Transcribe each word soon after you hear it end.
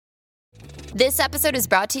This episode is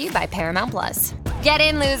brought to you by Paramount Plus. Get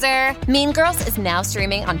in, loser! Mean Girls is now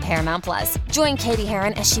streaming on Paramount Plus. Join Katie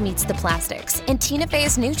Heron as she meets the plastics in Tina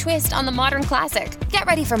Fey's new twist on the modern classic. Get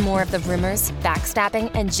ready for more of the rumors,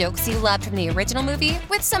 backstabbing, and jokes you loved from the original movie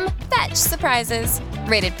with some fetch surprises.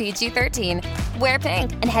 Rated PG-13. Wear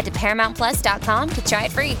pink and head to ParamountPlus.com to try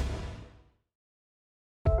it free.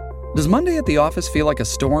 Does Monday at the office feel like a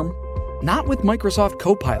storm? Not with Microsoft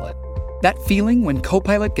Copilot. That feeling when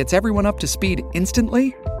Copilot gets everyone up to speed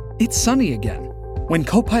instantly? It's sunny again. When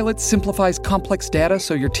Copilot simplifies complex data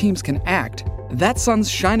so your teams can act, that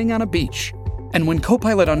sun's shining on a beach. And when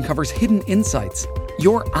Copilot uncovers hidden insights,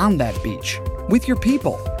 you're on that beach with your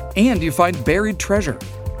people, and you find buried treasure.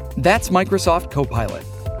 That's Microsoft Copilot.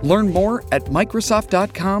 Learn more at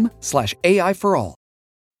Microsoft.com/AI for all.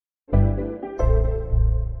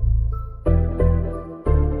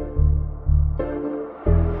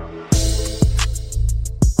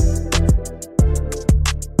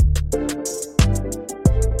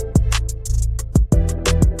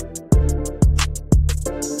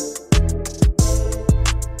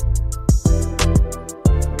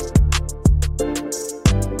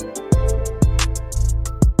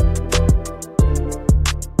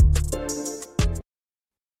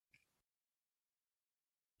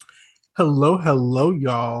 Hello,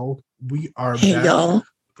 y'all. We are back y'all.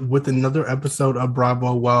 With another episode of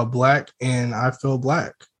Bravo While Black, and I feel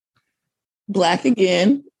black. Black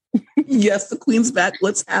again. Yes, the queen's back.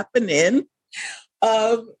 What's happening?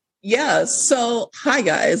 So hi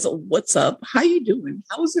guys, what's up? How you doing?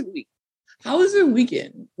 How was your week? How was your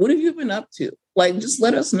weekend? What have you been up to? Like, just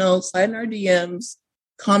let us know, slide in our DMs,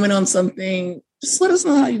 comment on something. Just let us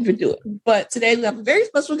know how you've been doing. But today we have a very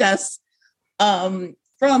special guest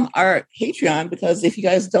from our Patreon, because if you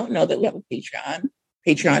guys don't know that we have a Patreon,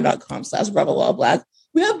 patreon.com/BravoWhileBlack,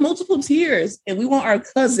 we have multiple tiers, and we want our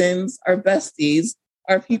cousins, our besties,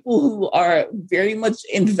 our people who are very much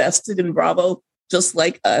invested in Bravo, just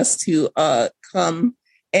like us, to come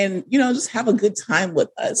and, just have a good time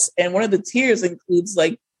with us. And one of the tiers includes,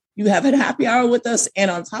 like, you have a happy hour with us,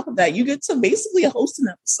 and on top of that, you get to basically host an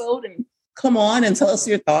episode and come on and tell us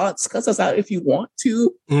your thoughts, cuss us out if you want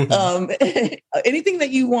to. Mm-hmm. Anything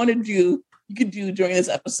that you want to do, you can do during this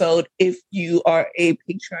episode if you are a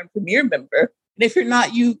Patreon Premier member. And if you're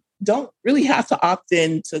not, you don't really have to opt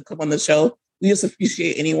in to come on the show. We just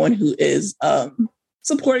appreciate anyone who is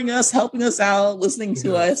supporting us, helping us out, listening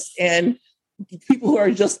to us, and people who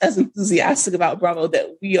are just as enthusiastic about Bravo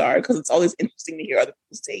that we are, because it's always interesting to hear other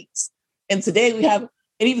people's takes. And today we have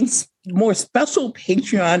an even more special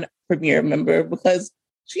Patreon Premier member, because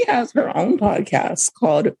she has her own podcast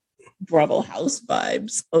called Bravo House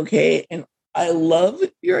Vibes. Okay. And I love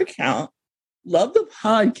your account, love the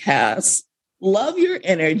podcast, love your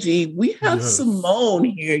energy. We have Simone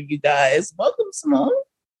here, you guys. Welcome, Simone.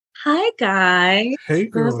 Hi, guys. Hey,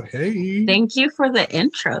 girl. Hey. Thank you for the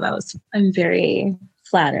intro. I'm very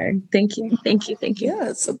flattered. Thank you.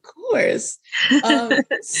 Yes, of course.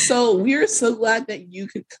 So we're so glad that you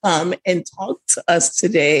could come and talk to us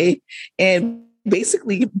today and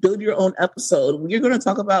basically build your own episode. We're going to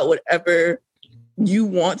talk about whatever you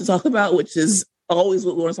want to talk about, which is always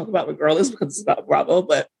what we want to talk about regardless, because it's about Bravo.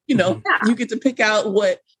 But, you get to pick out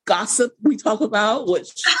what gossip we talk about, what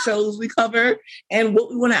shows we cover, and what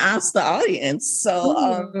we want to ask the audience. So,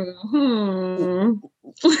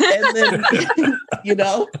 and then,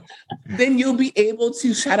 then you'll be able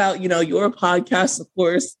to shout out, your podcast. Of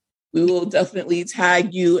course, we will definitely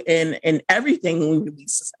tag you in everything when we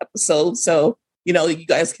release this episode. So, you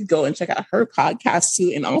guys can go and check out her podcast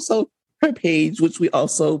too, and also her page, which we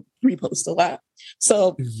also repost a lot.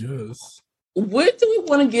 So, yes. What do we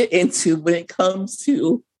want to get into when it comes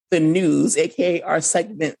to the news, aka our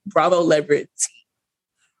segment, Bravo Leverage?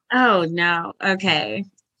 Oh no. Okay.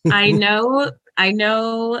 I know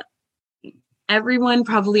everyone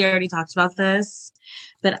probably already talked about this,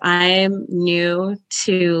 but I'm new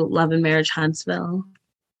to Love and Marriage Huntsville.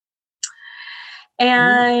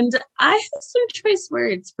 And I have some choice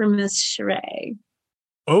words for Miss Sheree.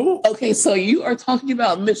 Oh, okay. So you are talking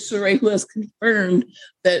about Miss Sheree, who has confirmed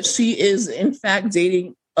that she is in fact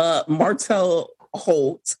dating Martell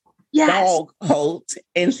Holt, Dog Holt,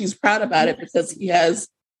 and she's proud about it because he has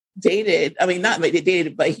dated. I mean, not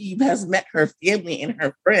dated, but he has met her family and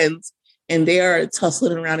her friends, and they are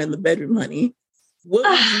tussling around in the bedroom, honey. What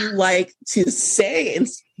would you like to say? And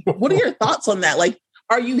what are your thoughts on that? Like,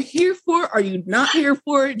 are you here for it? Are you not here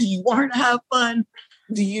for it? Do you want her to have fun?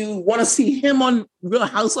 Do you want to see him on Real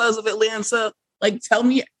Housewives of Atlanta? Like, tell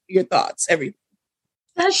me your thoughts, everything.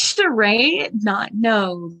 Does Sheree not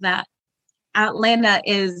know that Atlanta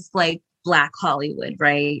is like Black Hollywood,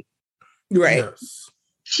 right? Right. Yes.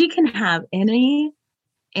 She can have any,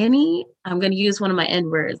 I'm going to use one of my N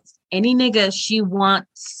words, any nigga she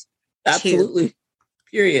wants. Absolutely.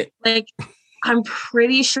 Period. Like, I'm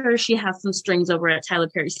pretty sure she has some strings over at Tyler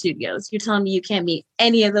Perry Studios. You're telling me you can't meet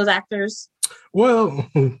any of those actors? Well,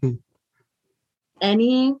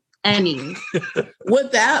 any.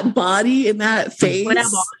 With that body and that face. With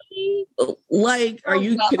that body? Like, are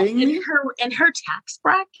you kidding me? In her tax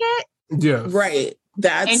bracket? yes. Right.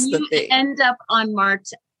 That's and the you thing. End up on Mart.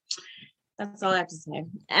 That's all I have to say.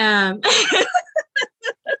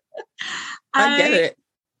 I get it.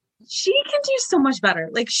 She can do so much better.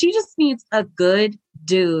 Like, she just needs a good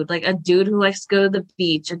dude, like a dude who likes to go to the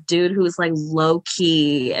beach, a dude who's like low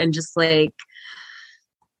key and just like.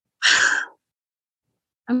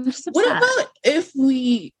 I'm just upset. What about if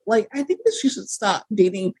we like? I think that she should stop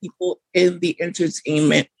dating people in the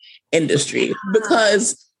entertainment industry,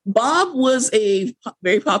 because Bob was a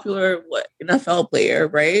very popular NFL player,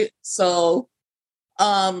 right? So,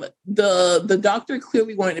 the doctor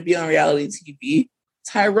clearly wanted to be on reality TV.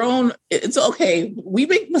 Tyrone, it's okay. We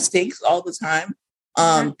make mistakes all the time.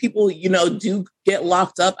 People, do get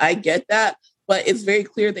locked up. I get that, but it's very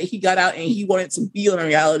clear that he got out and he wanted to be on a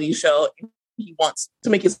reality show. He wants to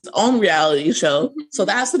make his own reality show. So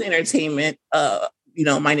that's an entertainment,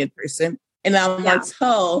 minded person. And now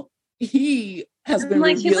Martell, he has been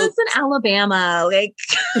like, revealed. he lives in Alabama. Like,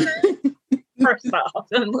 first off,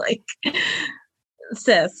 I'm like,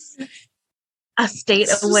 sis, a state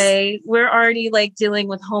away. We're already like dealing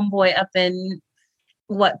with homeboy up in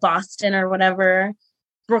Boston or whatever.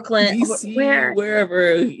 Brooklyn, DC,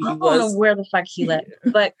 wherever he was. I don't know where the fuck he lived,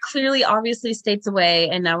 but clearly, obviously, states away,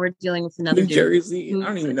 and now we're dealing with another New Jersey. I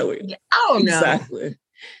don't even know where. Oh no, exactly.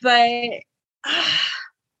 But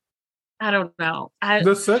I don't know.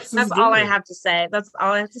 That's all I have to say. That's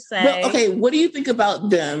all I have to say. Well, okay, what do you think about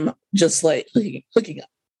them just like hooking up?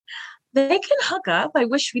 They can hook up. I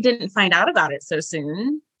wish we didn't find out about it so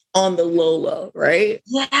soon. On the low, right?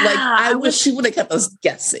 Yeah. Like, I wish she would have kept us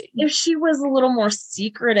guessing. If she was a little more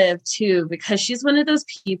secretive too, because she's one of those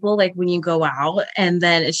people, like, when you go out and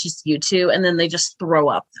then it's just you two and then they just throw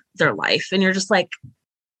up their life and you're just like,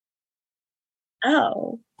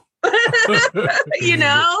 oh. you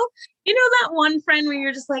know that one friend where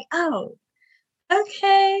you're just like, oh,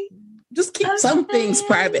 okay. Just keep some things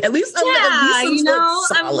private. At least, I'm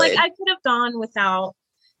like, I could have gone without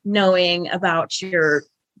knowing about your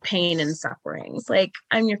pain and sufferings. Like,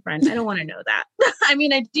 I'm your friend. I don't want to know that. I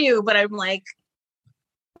mean, I do, but I'm like.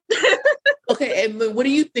 Okay, and what do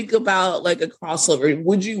you think about like a crossover?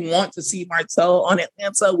 Would you want to see Martell on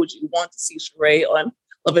Atlanta? Would you want to see Sheree on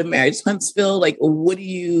Love and Marriage Huntsville? Like, what do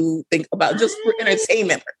you think about just for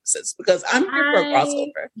entertainment purposes? Because I'm here for a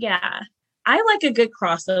crossover. Yeah. I like a good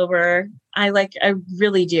crossover. I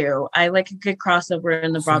really do. I like a good crossover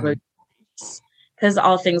in the Bravo, because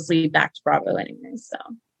all things lead back to Bravo anyway. So,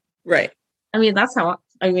 right. I mean, that's how.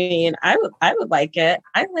 I would like it.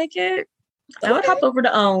 I like it. Okay. I would hop over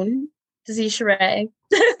to OWN to see Sheree.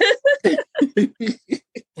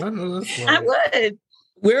 I would.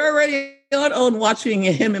 We're already on OWN watching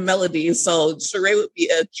him and Melody, so Sheree would be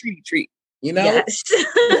a treat. Yes.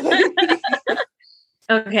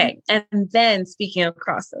 Okay, and then speaking of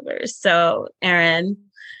crossovers, so Aaron,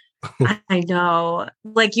 I know,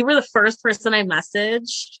 like, you were the first person I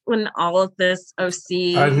messaged when all of this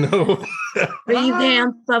OC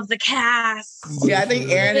revamp of the cast. Yeah, I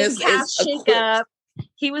think Aaron is cast shakeup.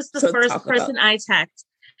 He was the first person I texted,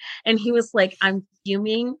 and he was like, "I'm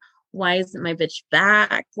fuming. Why isn't my bitch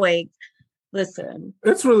back?" Like, listen,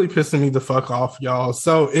 it's really pissing me the fuck off, y'all.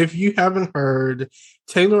 So if you haven't heard,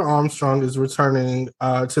 Taylor Armstrong is returning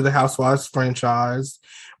to the Housewives franchise,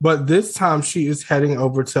 but this time she is heading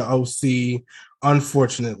over to OC,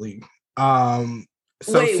 unfortunately.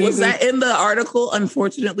 Wait, was that in the article,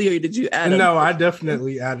 unfortunately, or did you add it? No, I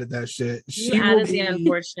definitely added that shit. She added the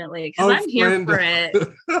unfortunately, because I'm here for it.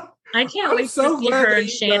 I can't wait to see her and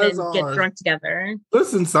Shannon get drunk together.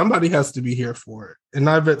 Listen, somebody has to be here for it, and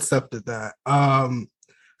I've accepted that.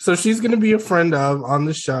 So she's going to be a friend of on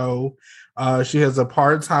the show. She has a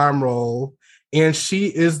part-time role, and she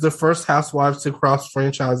is the first housewife to cross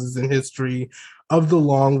franchises in history of the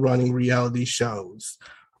long-running reality shows.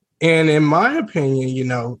 And in my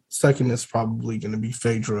opinion, second is probably going to be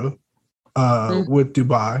Phaedra with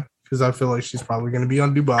Dubai, because I feel like she's probably going to be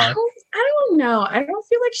on Dubai. I don't know. I don't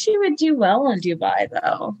feel like she would do well on Dubai,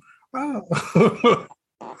 though. Oh.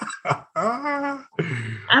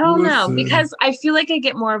 I don't know, because I feel like I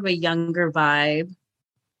get more of a younger vibe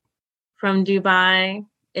from Dubai.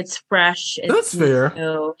 It's fresh. That's fair.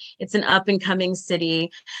 New, it's an up and coming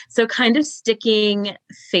city. So kind of sticking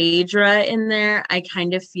Phaedra in there, I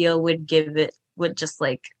kind of feel would just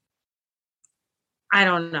like, I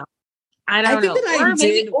don't know. I don't know.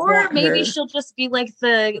 Or maybe she'll just be like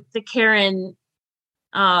the Karen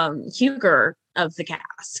Huger of the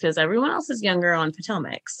cast, because everyone else is younger on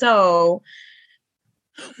Potomac. So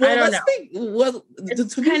I don't know.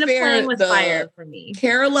 It's kind of playing with fire for me.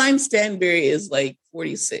 Caroline Stanberry is like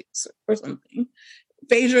 46 or something.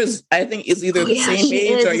 Phaedra is, I think, is either the same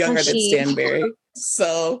age or younger than Stanberry.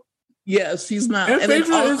 So yeah, she's not. And then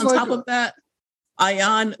on top of that,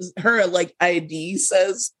 Ayan, her like ID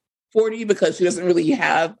says 40 because she doesn't really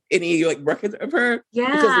have any like records of her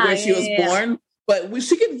because of where she was born. But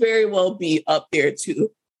she could very well be up there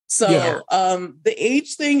too. So the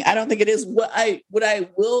age thing, I don't think it is. What I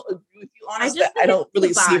will agree with you on is that I don't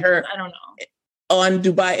really see her on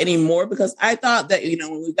Dubai anymore, because I thought that, you know,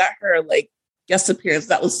 when we got her like guest appearance,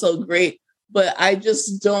 that was so great. But I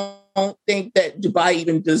just don't think that Dubai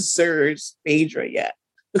even deserves Phaedra yet,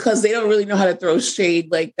 because they don't really know how to throw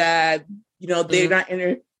shade like that. You know, they're not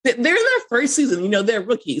they're in their first season. You know, they're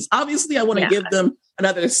rookies. Obviously, I want to give them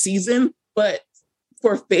another season, but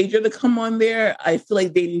for Phaedra to come on there, I feel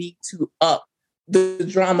like they need to up the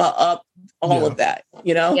drama, up all of that,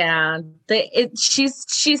 you know? Yeah.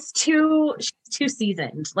 She's too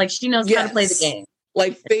seasoned. Like, she knows how to play the game.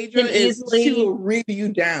 Like, Phaedra she will read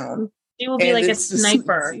you down. She will be like a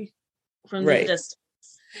sniper from the distance.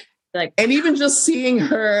 Like, and even just seeing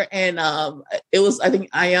her and it was, I think,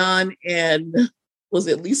 Ayan and was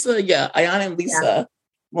it Lisa? Yeah, Ayan and Lisa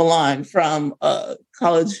Milan from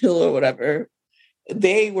College Hill or whatever.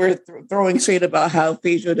 They were throwing shade about how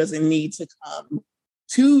Phaedra doesn't need to come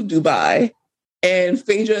to Dubai. And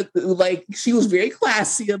Phaedra, like, she was very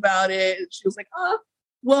classy about it. She was like, oh,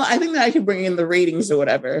 well, I think that I can bring in the ratings or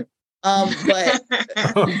whatever. But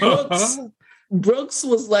Brooks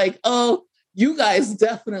was like, oh, you guys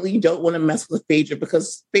definitely don't want to mess with Phaedra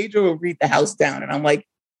because Phaedra will read the house down. And I'm like,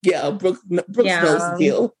 yeah, Brooks knows the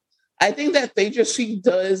deal. I think that Phaedra, she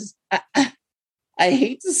does... I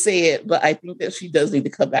hate to say it, but I think that she does need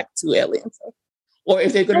to come back to Atlanta. Or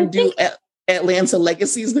if they're going to do Atlanta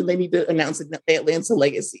Legacies, then they need to announce Atlanta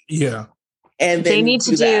Legacy. Yeah. And they need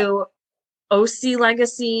to do OC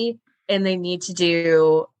Legacy, and they need to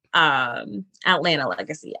do Atlanta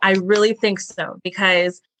Legacy. I really think so,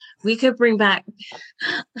 because we could bring back...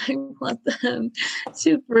 I want them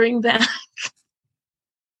to bring back...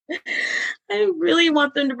 I really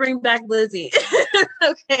want them to bring back Lizzie.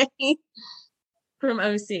 Okay. From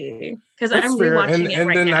OC, because I'm rewatching it and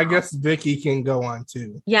right then now. I guess Vicky can go on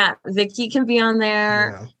too. Yeah, Vicky can be on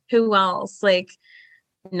there. Yeah. Who else? Like,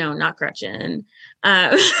 no, not Gretchen.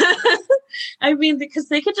 I mean, because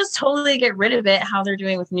they could just totally get rid of it how they're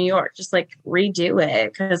doing with New York, just like redo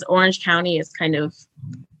it, because Orange County is kind of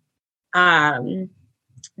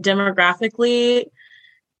demographically,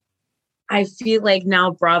 I feel like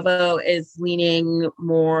now Bravo is leaning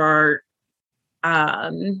more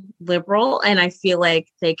liberal, and I feel like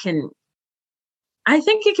I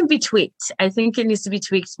think it can be tweaked. I think it needs to be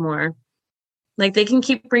tweaked more. Like, they can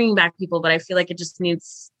keep bringing back people, but I feel like it just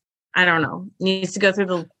needs, I don't know, needs to go through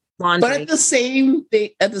the laundry. But at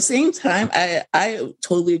the same time, I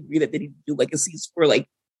totally agree that they need to do legacies for like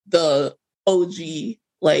the OG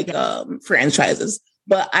franchises.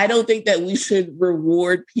 But I don't think that we should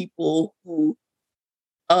reward people who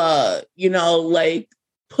like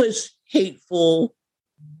push hateful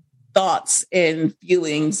thoughts and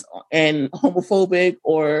feelings and homophobic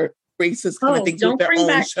or racist kind of things with their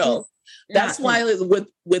own show. That's why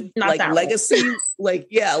with like Legacy, like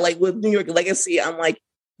with New York Legacy, I'm like,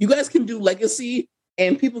 you guys can do Legacy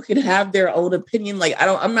and people can have their own opinion. Like,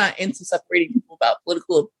 I'm not into separating people about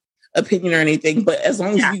political opinion or anything, but as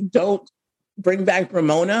long as you don't bring back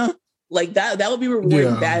Ramona, like that would be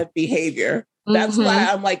rewarding bad behavior. That's why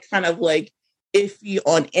I'm like kind of like iffy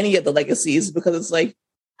on any of the legacies, because it's like,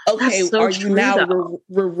 okay, are you now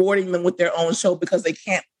rewarding them with their own show because they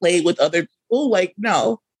can't play with other people? Like,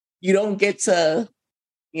 no, you don't get to,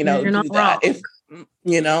 do that. If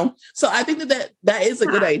so I think that is a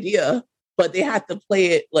good idea, but they have to play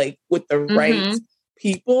it like with the right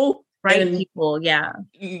people. Yeah,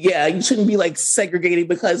 you shouldn't be like segregating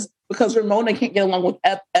because Ramona can't get along with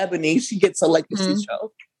Ebony, she gets a legacy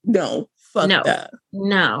show. No, fuck that.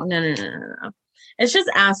 No. It's just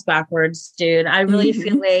ass backwards, dude. I really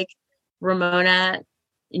feel like Ramona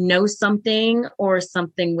knows something, or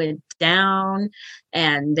something went down,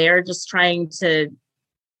 and they're just trying to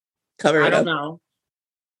cover it up. I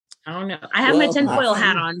don't know. I have my tinfoil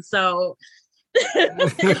hat on, so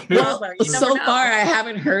Well, so far I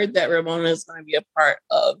haven't heard that Ramona is going to be a part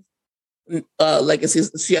of Legacy.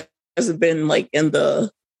 She hasn't been like in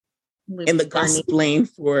the gossip lane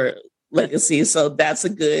for Legacy, so that's a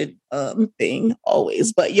good thing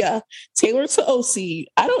always. But yeah, Taylor to OC.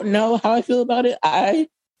 I don't know how I feel about it. I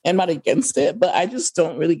am not against it, but I just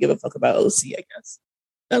don't really give a fuck about OC, I guess.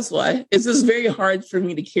 That's why. It's just very hard for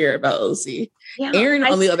me to care about OC. Yeah, Aaron,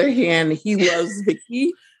 on the other hand, he loves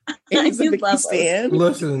Vicky. And he's a Vicky stan.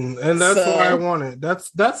 Listen, and that's why I want it. That's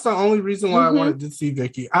the only reason why I wanted to see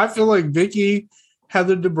Vicky. I feel like Vicky,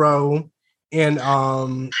 Heather Dubrow, and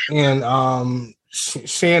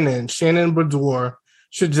Shannon Brador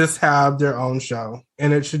should just have their own show,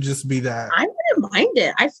 and it should just be that. I wouldn't mind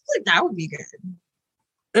it. I feel like that would be good.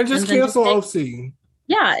 And just cancel OC.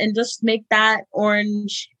 Yeah, and just make that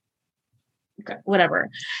orange, whatever.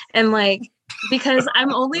 And like, because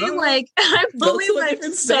I'm only like,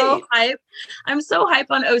 so hype. I'm so hype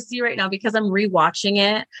on OC right now because I'm rewatching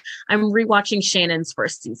it. I'm rewatching Shannon's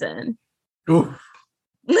first season. Ooh.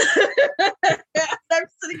 I'm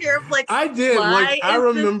sitting here like, I did. Like, I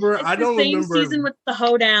remember. I don't remember season with the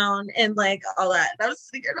hoedown and like all that. And I was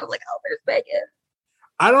sitting here and I'm like, oh, there's Megan.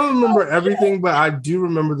 I don't remember everything, but I do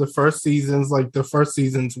remember the first seasons. Like the first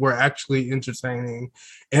seasons were actually entertaining,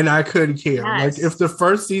 and I could care. Yes. Like if the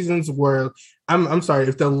first seasons were, I'm sorry,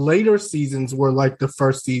 if the later seasons were like the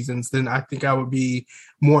first seasons, then I think I would be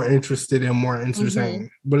more interested and more entertained.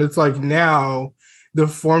 Mm-hmm. But it's like now the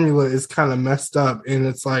formula is kind of messed up, and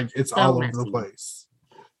it's like it's so all messy. Over the place.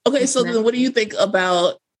 Okay, so then what do you think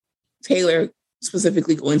about Taylor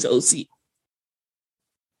specifically going to OC?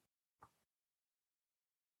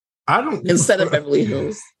 I don't instead of Beverly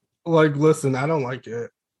Hills. Like, listen, I don't like it.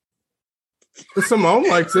 Simone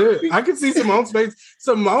likes it. I can see Simone's face.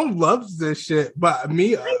 Simone loves this shit, but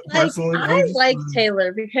me personally, I like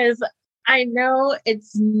Taylor because I know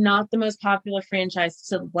it's not the most popular franchise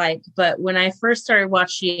to like, but when I first started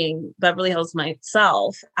watching Beverly Hills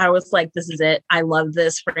myself, I was like, this is it. I love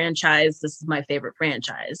this franchise. This is my favorite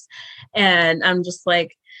franchise. And I'm just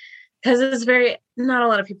like, because it's not a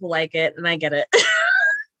lot of people like it, and I get it.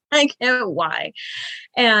 I get why.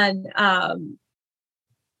 And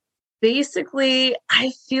basically,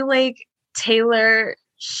 I feel like Taylor,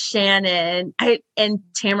 Shannon, and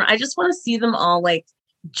Tamara, I just want to see them all like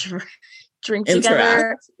drink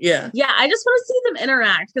together. Yeah. Yeah, I just want to see them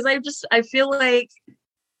interact because I feel like,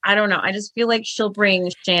 I don't know. I just feel like she'll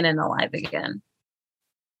bring Shannon alive again.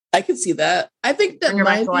 I can see that. I think that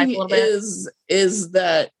my thing is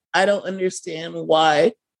that I don't understand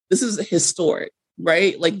why this is historic.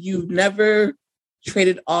 Right? Like you've never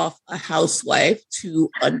traded off a housewife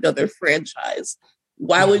to another franchise.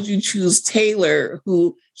 Why would you choose Taylor,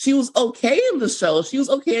 who she was okay in the show? She was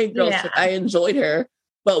okay in Girls Trip. I enjoyed her.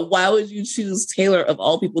 But why would you choose Taylor of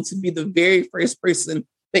all people to be the very first person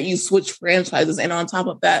that you switch franchises? And on top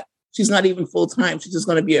of that, she's not even full-time. She's just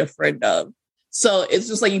going to be a friend of. So it's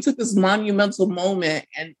just like you took this monumental moment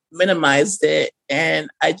and minimized it.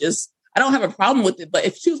 And I don't have a problem with it, but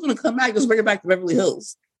if she was going to come back, just bring her back to Beverly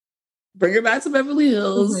Hills. Bring her back to Beverly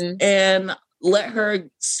Hills and let her,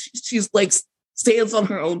 she's like, stands on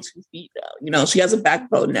her own 2 feet now. You know, she has a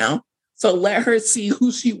backbone now. So let her see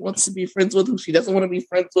who she wants to be friends with, who she doesn't want to be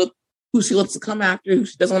friends with, who she wants to come after, who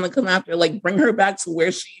she doesn't want to come after. Like, bring her back to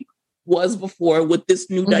where she was before with this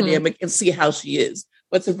new dynamic and see how she is.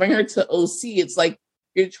 But to bring her to OC, it's like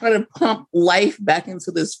you're trying to pump life back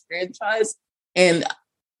into this franchise, and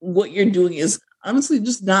what you're doing is honestly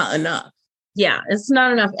just not enough. Yeah, it's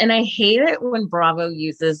not enough. And I hate it when Bravo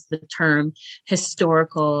uses the term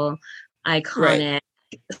historical, iconic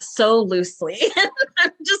so loosely.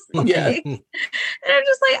 I'm just like,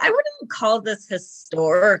 I wouldn't call this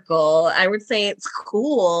historical. I would say it's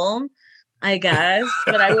cool, I guess,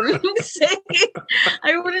 but I wouldn't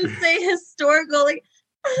say historical. Like,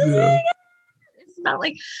 oh my God. It's not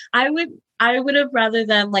like I would have rather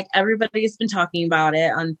than like everybody's been talking about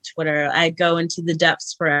it on Twitter. I go into the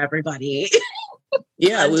depths for everybody.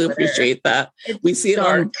 Yeah, we appreciate that. We see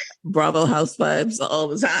dark. It on Bravo Housewives all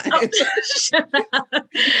the time.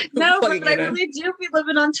 No, but I really do be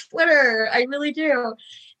living on Twitter. I really do.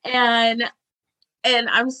 And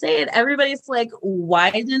I'm saying everybody's like,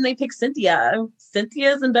 why didn't they pick Cynthia?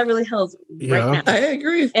 Cynthia's in Beverly Hills right now. I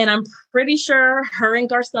agree. And I'm pretty sure her and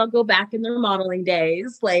Garcelle go back in their modeling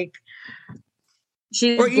days. Like,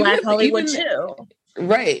 she's Black Hollywood too.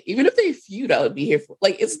 Right. Even if they feud, I would be here for.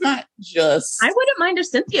 Like, it's not just. I wouldn't mind if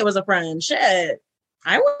Cynthia was a friend. Shit.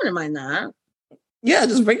 I wouldn't mind that. Yeah,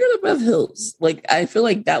 just bring her to Bev Hills. Like, I feel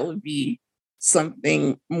like that would be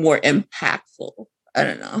something more impactful. I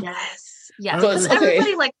don't know. Yeah, because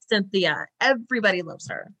everybody likes Cynthia. Everybody loves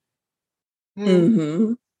her.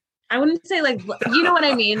 Mm-hmm. I wouldn't say like, you know what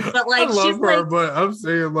I mean, but like I love she's her, like, but I'm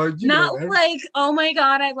saying like, not like, oh my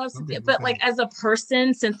god, I love Cynthia, but like as a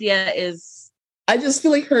person, Cynthia is. I just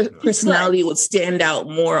feel like her personality would stand out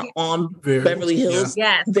more on Beverly Hills.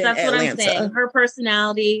 Yes, than that's Atlanta. what I'm saying. Her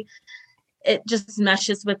personality, it just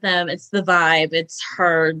meshes with them. It's the vibe. It's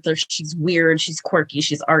her. She's weird. She's quirky.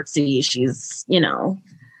 She's artsy. She's,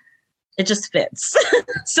 it just fits.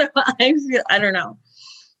 So I don't know.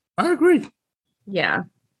 I agree. Yeah.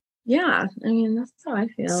 Yeah. I mean, that's how I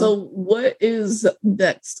feel. So what is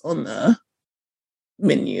next on the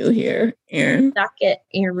menu here, Aaron? Docket,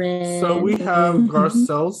 Aaron. So we have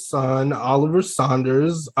Garcelle's son, Oliver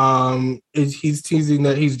Saunders. He's teasing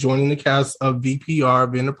that he's joining the cast of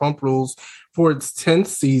VPR, Vanderpump Rules, for its 10th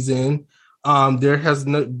season. There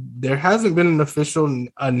hasn't been an official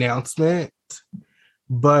announcement,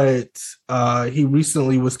 but he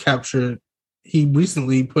recently was captured. He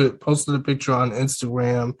recently posted a picture on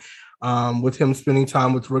Instagram with him spending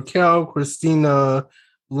time with Raquel, Christina,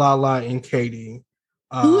 Lala, and Katie.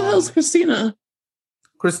 Who the hell's Christina?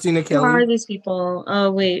 Christina Kelly. Who are these people?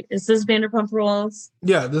 Oh, wait. Is this Vanderpump Rules?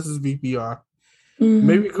 Yeah, this is VPR.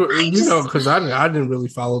 Maybe, because I didn't really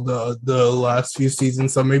follow the last few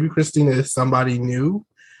seasons, so maybe Christina is somebody new.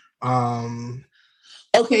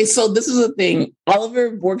 Okay, so this is the thing.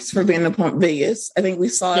 Oliver works for Vanderpump Vegas. I think we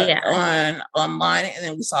saw it online, and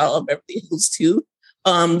then we saw it on Beverly Hills too.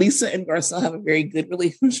 Lisa and Garcelle have a very good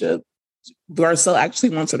relationship. Garcelle actually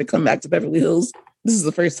wants her to come back to Beverly Hills. This is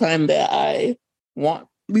the first time that I want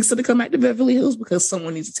Lisa to come back to Beverly Hills because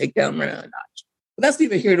someone needs to take down Myrna a notch. But that's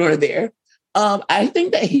neither here nor there. I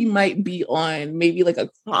think that he might be on maybe like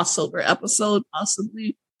a crossover episode,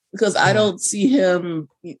 possibly, because I don't see him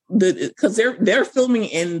because they're filming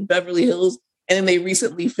in Beverly Hills and then they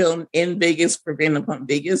recently filmed in Vegas for Vanderpump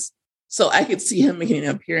Vegas. So I could see him making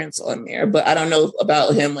an appearance on there, but I don't know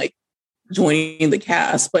about him like joining the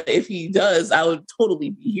cast. But if he does, I would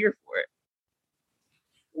totally be here for it.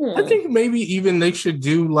 I think maybe even they should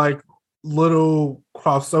do like little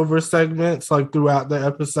crossover segments like throughout the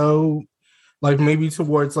episode, like maybe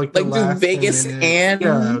towards like the last Vegas and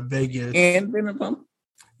Vegas and Vanderpump.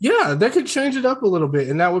 Yeah, they could change it up a little bit,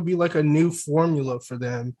 and that would be like a new formula for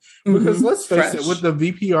them. Because let's face it, with the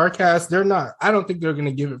VPR cast, they're not. I don't think they're going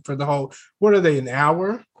to give it for the whole. What are they? An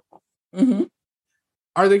hour?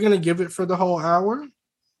 Are they going to give it for the whole hour?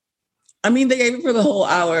 I mean, they gave it for the whole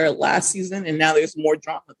hour last season, and now there's more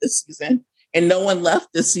drama this season. And no one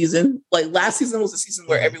left this season. Like last season was a season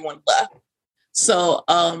where everyone left. So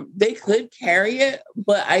they could carry it,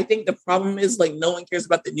 but I think the problem is like no one cares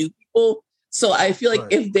about the new people. So I feel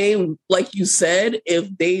like if they, like you said,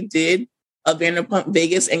 if they did a Vanderpump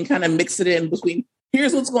Vegas and kind of mix it in between,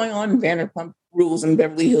 here's what's going on in Vanderpump Rules in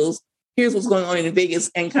Beverly Hills, here's what's going on in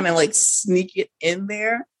Vegas, and kind of like sneak it in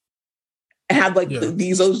there, have like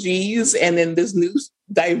these OGs and then this new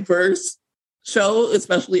diverse show,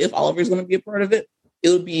 especially if Oliver's going to be a part of it, it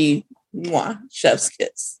would be chef's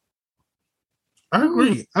kiss. I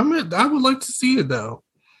agree. I would like to see it though.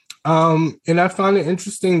 And I find it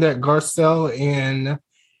interesting that Garcelle and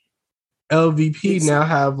LVP now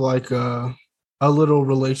have like a little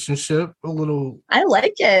relationship, I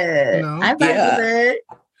like it. I vibe with it.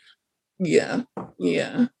 Yeah.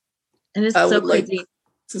 And it's so crazy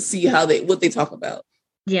to see what they talk about.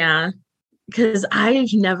 Yeah. Because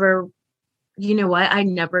I've never, you know what? I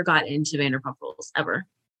never got into Vanderpump Rules ever.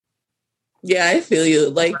 Yeah, I feel you.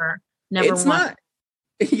 Like never it's not.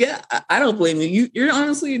 Yeah, I don't blame you. You're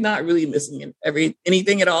honestly not really missing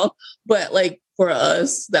anything at all. But like for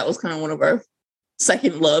us, that was kind of one of our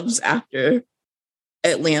second loves after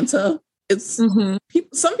Atlanta. It's some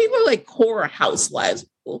people are like core housewives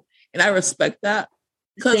people, and I respect that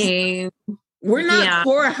because we're not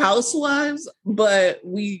core housewives, but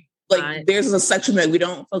we like there's a section that we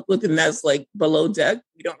don't fuck with, and that's like Below Deck.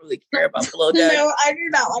 We don't really care about Below Deck. No, I do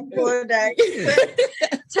not like Below Deck.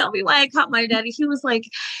 Tell me why I caught my daddy. He was like,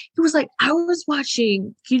 I was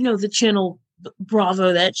watching, the channel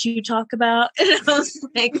Bravo that you talk about, and I was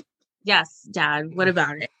like, yes, Dad. What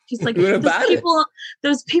about it? He's like,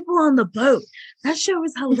 those people on the boat. That show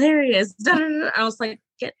was hilarious. I was like,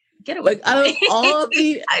 get away. Like out of all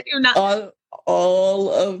the, I do not.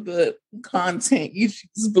 All of the content you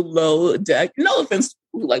choose Below Deck. No offense to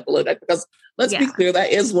who like Below Deck, because let's be clear,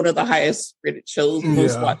 that is one of the highest rated shows,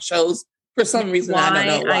 most watched shows. For some reason, I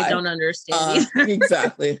don't know why. I don't understand.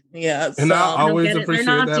 Exactly. Yeah. And so, I always appreciate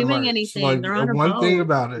They're not that doing much. anything. Like, They're on a one thing boat.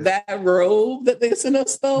 about it. that robe that they sent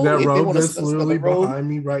us, though. That if they robe want to that's send us literally another robe. behind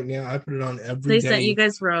me right now. I put it on every They day. sent you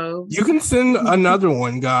guys robes. You can send another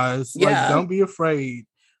one, guys. Like, Yeah. don't be afraid.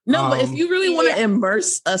 No, but if you really want to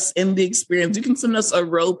immerse us in the experience, you can send us a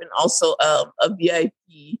robe and also a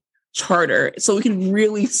VIP charter so we can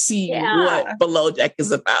really see what Below Deck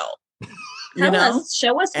is about.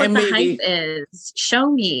 Show us what the hype is.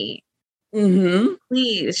 Show me. Mm-hmm.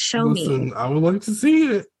 Please show me. I would like to see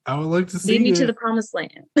it. I would like to see Lead me it. to the promised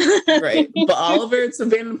land. Right. But Oliver, to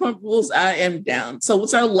Vanderpump Rules, I am down. So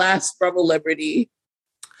what's our last Bravo Liberty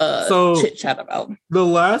chit chat about? The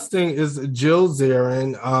last thing is Jill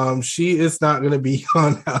Zarin. She is not going to be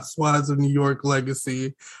on Housewives of New York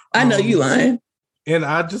Legacy. I know you lying. And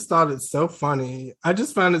I just thought it's so funny. I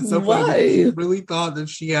just found it so funny. That she really thought that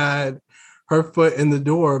she had her foot in the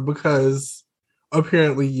door because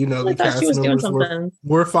apparently, the cast members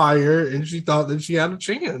were fired, and she thought that she had a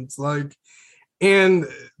chance. Like, and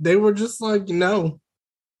they were just like, no.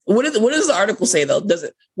 What does the article say though?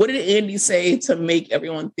 What did Andy say to make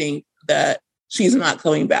everyone think that she's not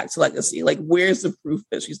coming back to Legacy? Like, where's the proof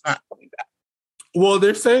that she's not coming back? Well,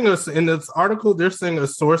 they're saying in this article, they're saying a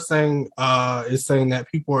source is saying that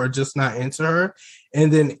people are just not into her.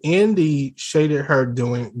 And then Andy shaded her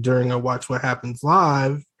during a Watch What Happens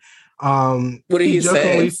Live. What did he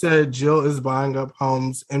say? He said Jill is buying up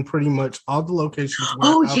homes in pretty much all the locations.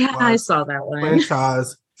 I saw that one.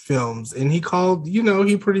 Franchise films. And he called,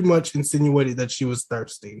 he pretty much insinuated that she was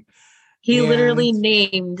thirsty. He literally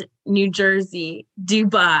named New Jersey,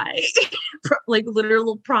 Dubai, like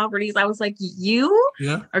literal properties. I was like, you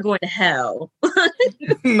are going to hell.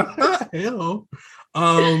 Not hell.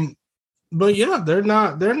 But yeah, they're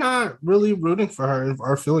not really rooting for her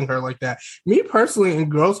or feeling her like that. Me personally, in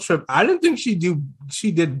Girls Trip, I didn't think she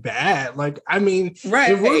did bad. Like, I mean,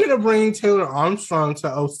 if we're gonna bring Taylor Armstrong to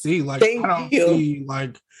OC, like, I don't see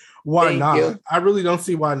like why not. I really don't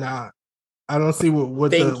see why not. I don't see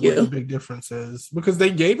what the big difference is because they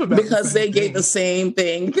gave the same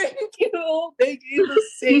thing. Thank you. They gave the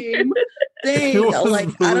same thing. Like,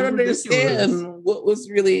 really I don't understand what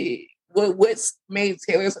made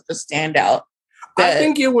Taylor such a standout. I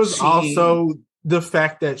think it was also the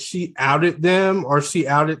fact that she outed them, or she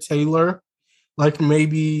outed Taylor. Like,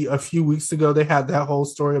 maybe a few weeks ago, they had that whole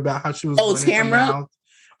story about how she was. Oh, Tamra.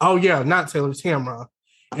 Oh yeah, not Taylor, Tamra.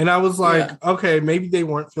 And I was like, okay, maybe they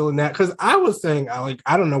weren't feeling that. Because I was saying,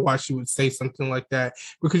 I don't know why she would say something like that.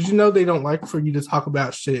 Because they don't like for you to talk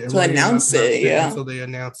about shit. And announce it, until they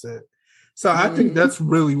announce it. So I think that's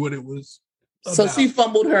really what it was about. So she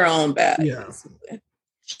fumbled her own bag. Yeah. Basically.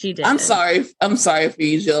 She did. I'm sorry for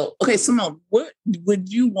you, Jill. Okay, Simone, what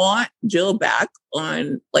would you want Jill back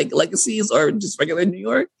on, like, Legacies or just regular New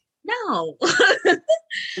York? No.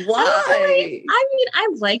 Why? I mean, I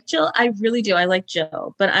like Jill. I really do. I like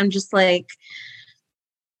Jill. But I'm just like,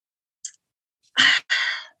 I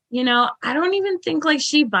don't even think like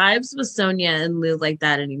she vibes with Sonia and Lou like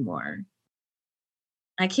that anymore.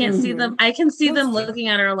 I can't see them. I can see them looking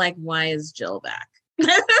at her like, why is Jill back?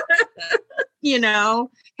 Because you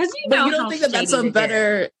don't think that that's a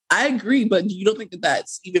better. I agree, but you don't think that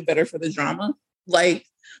that's even better for the drama? Like,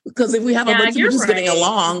 because if we have a bunch of people just getting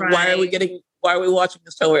along, why are we watching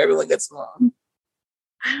this show where everyone gets along?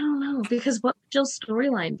 I don't know, because what would Jill's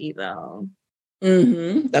storyline be though?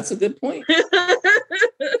 Mm-hmm. That's a good point.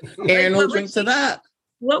 Aaron will drink to that.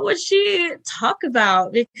 What would she talk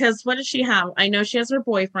about? Because what does she have? I know she has her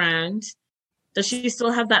boyfriend. Does she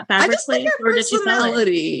still have that fabric place, or did she sell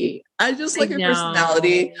it? I just like her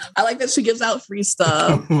personality. I like that she gives out free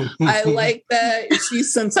stuff. I like that she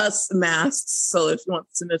sends us masks. So if you want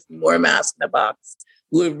to send us more masks in a box,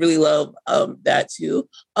 we would really love that too.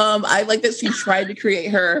 I like that she tried to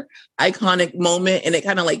create her iconic moment and it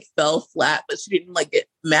kind of like fell flat, but she didn't like get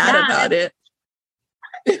mad about it.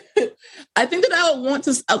 I think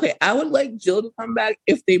that I would like Jill to come back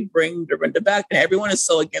if they bring Dorinda back, and everyone is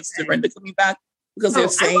so against Dorinda coming back because they're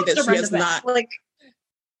saying that Dorinda she has not. Like,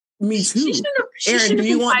 me too. She shouldn't have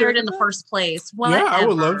been fired in the first place. Whatever. Yeah, I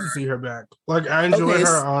would love to see her back. Like, I enjoy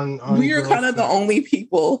her on. We are kind of the only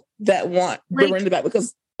people that want Dorinda back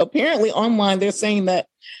because apparently online they're saying that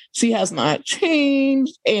she has not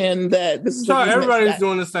changed and that this is everybody's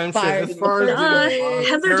doing the same shit. As far as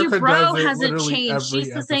Heather Dubrow hasn't changed.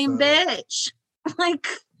 She's the same bitch. Like,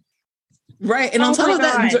 right. And on top of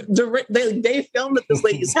that, they filmed at this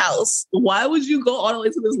lady's house. Why would you go all the way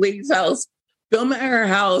to this lady's house, film at her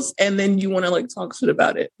house, and then you want to like talk shit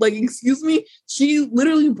about it? Like, excuse me, she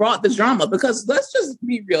literally brought the drama because let's just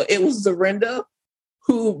be real. It was Dorinda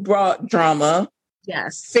who brought drama.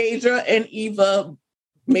 Yes. Phaedra and Eva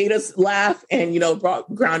made us laugh and,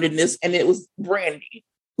 brought groundedness. And it was Brandy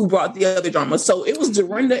who brought the other drama. So it was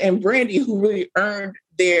Dorinda and Brandy who really earned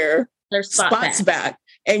their spots back.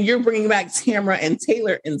 And you're bringing back Tamra and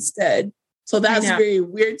Taylor instead. So that's very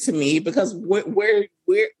weird to me because where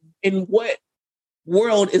in what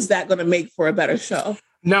world is that going to make for a better show?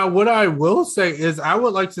 Now, what I will say is I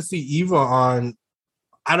would like to see Eva on,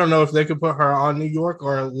 I don't know if they could put her on New York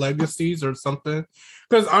or Legacies or something.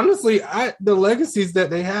 Because honestly, the Legacies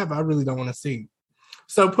that they have, I really don't want to see.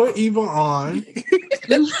 So put Eva on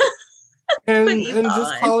and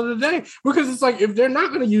just call it a day. Because it's like, if they're not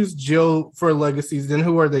going to use Jill for Legacies, then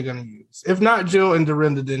who are they going to use? If not Jill and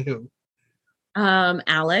Dorinda, then who?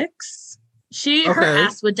 Alex. Her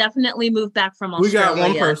ass would definitely move back from Australia we got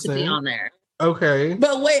one person to be on there. Okay.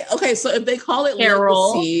 But wait, so if they call it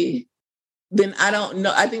Carol. Legacy, then I don't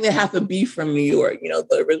know. I think they have to be from New York,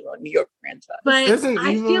 the original New York franchise. But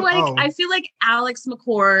I feel like Alex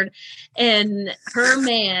McCord and her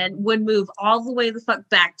man would move all the way the fuck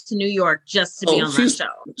back to New York just to be on that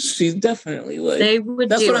show. She definitely would. They would.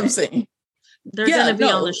 That's what I'm saying. They're gonna be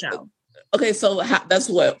on the show. Okay, so that's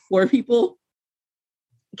what, 4 people?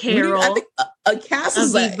 Carol. I think a cast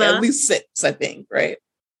is at least 6, I think, right?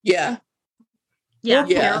 Yeah. Yeah,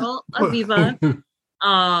 Carol, Aviva.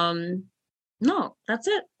 No, that's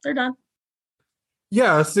it. They're done.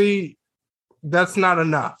 Yeah, see, that's not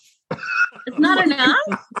enough. It's not enough.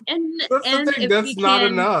 And that's not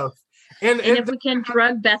enough. And if we can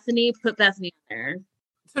drug Bethany, put Bethany in there.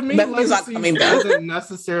 To me, Legacy doesn't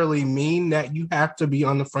necessarily mean that you have to be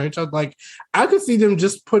on the franchise. Like, I could see them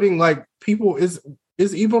just putting like people. Is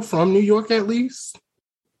Eva from New York at least?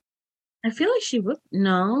 I feel like she would.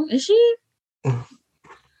 No, is she?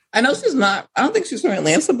 I know she's not. I don't think she's from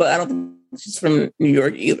Atlanta, but I don't think she's from New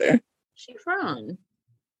York either. She from?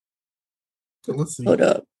 So let's see. Hold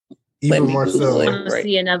up. Eva Marcel. I want to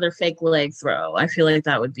see another fake leg throw. I feel like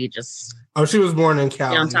that would be just. Oh, she was born in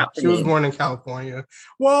Cali. She was born in California.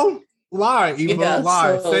 Well, lie, Eva,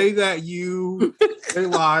 lie. So... Say that they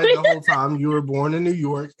lied the whole time. You were born in New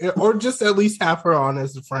York, or just at least have her on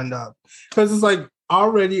as a friend up, because it's like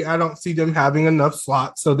already I don't see them having enough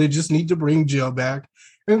slots, so they just need to bring Jill back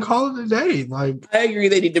and call it a day. Like, I agree,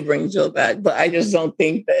 they need to bring Jill back, but I just don't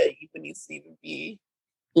think that Eva needs to even be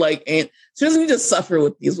like, and she doesn't need to suffer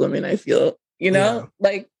with these women. I feel,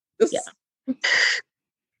 like this. Yeah.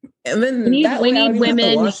 And then we need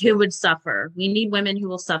women who would suffer. We need women who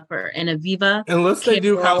will suffer. And Aviva, unless they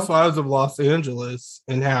do Housewives of Los Angeles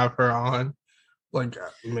and have her on, like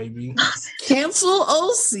maybe cancel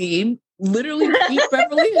OC, literally keep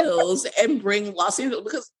Beverly Hills and bring Los Angeles,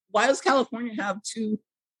 because why does California have 2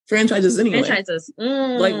 franchises anyway?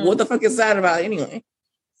 Like, what the fuck is that about anyway?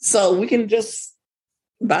 So we can just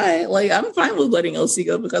buy. Like, I'm fine with letting OC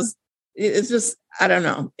go because it's just, I don't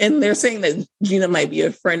know. And they're saying that Gina might be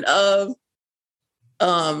a friend of.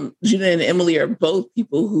 Gina and Emily are both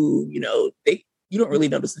people who, you don't really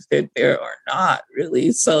notice if they're there or not,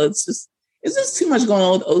 really. So it's just too much going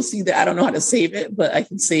on with OC that I don't know how to save it, but I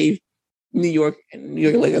can save New York and New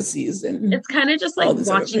York Legacies. And it's kind of just like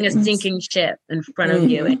watching a sinking ship in front of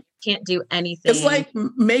you and you can't do anything. It's like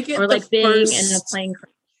make it, or like being in a plane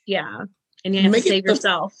crash. Yeah, and you have to save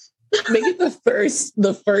yourself. Make it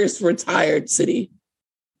the first retired city.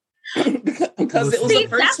 Because it was the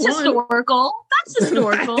first one. Historical. That's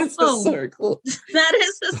historical. That's historical. That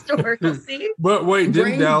is historical. See, but wait,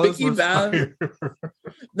 didn't Dallas retire?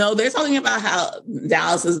 No, they're talking about how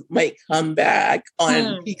Dallas might come back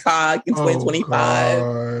on Peacock in 2025.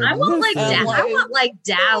 I want like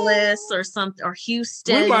Dallas or something, or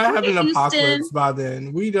Houston. We might have an apocalypse by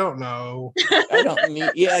then. We don't know.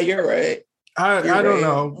 Yeah, you're right. I don't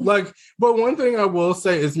know. Like, but one thing I will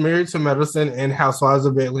say is Married to Medicine and Housewives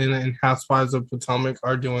of Atlanta and Housewives of Potomac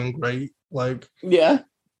are doing great. Like, yeah.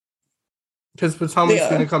 Because Potomac's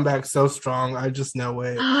going to come back so strong. I just know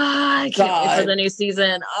it. I can't wait for the new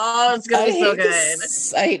season. Oh, it's going to be so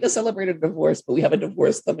good. I hate to celebrate a divorce, but we have a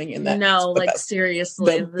divorce coming in that. No, like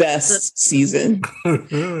seriously. The best season.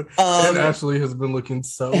 And Ashley has been looking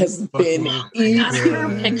so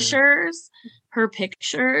her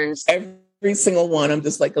pictures. Every single one. I'm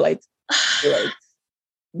just like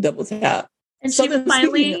double tap. And she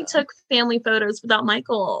finally took family photos without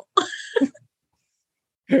Michael.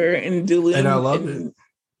 Her and Dylan, and I love it,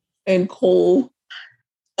 and Cole.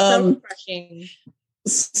 So refreshing.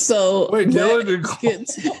 So wait, Dylan and Cole.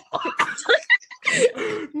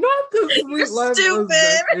 Not the sweet life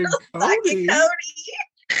Cody.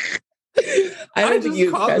 I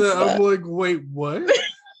just caught that. I'm like, wait, what?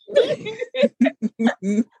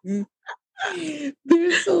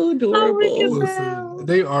 adorable. Listen,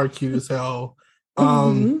 they are cute as hell.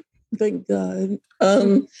 Thank God.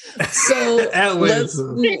 So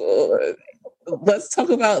let's talk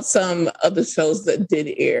about some of the shows that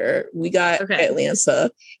did air. We got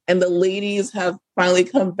Atlanta, and the ladies have finally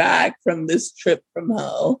come back from this trip from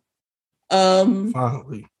hell.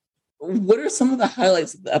 Finally. What are some of the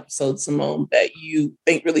highlights of the episode, Simone, that you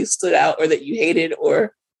think really stood out or that you hated,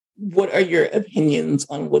 or what are your opinions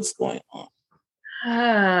on what's going on?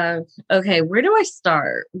 Okay, where do I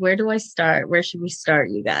start? Where should we start,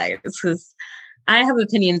 you guys? Because I have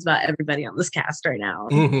opinions about everybody on this cast right now,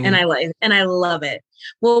 and I love it.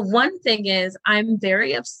 Well, one thing is I'm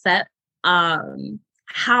very upset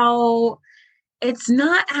how it's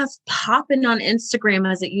not as popping on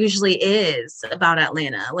Instagram as it usually is about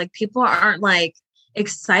Atlanta. Like, people aren't like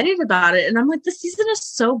excited about it, and I'm like, this season is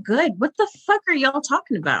so good. What the fuck are y'all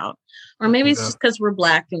talking about? Or maybe it's just because we're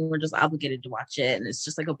Black and we're just obligated to watch it, and it's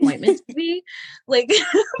just like appointments to be like.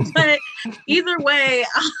 But either way,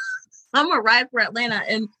 I'm a ride for Atlanta,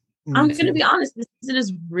 and I'm going to be honest, this season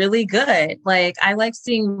is really good. Like, I like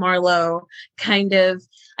seeing Marlo kind of.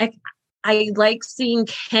 I like seeing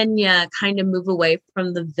Kenya kind of move away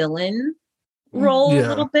from the villain role a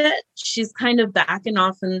little bit. She's kind of backing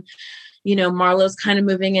off, and Marlo's kind of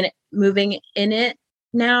moving in it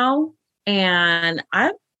now. And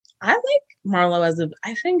I like Marlo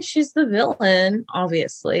I think she's the villain,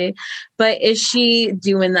 obviously, but is she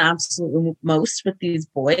doing the absolute most with these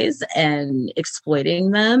boys and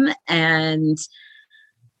exploiting them? And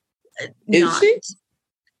is she?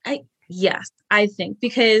 Yes, I think,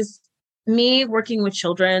 because me working with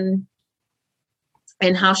children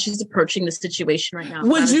and how she's approaching the situation right now.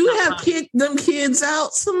 Would you have kicked them kids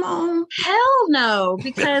out, Simone? Hell no,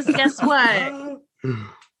 because guess what?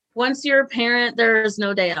 Once you're a parent, there's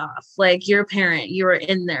no day off. Like, you're a parent, you are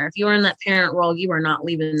in there. If you are in that parent role, you are not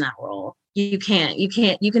leaving that role. You can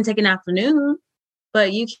take an afternoon,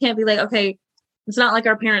 but you can't be like, okay, it's not like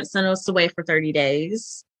our parents sent us away for 30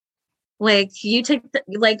 days. Like, you take,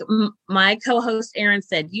 my co-host Aaron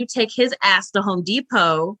said, you take his ass to Home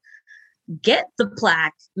Depot, get the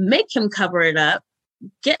plaque, make him cover it up,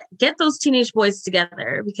 get those teenage boys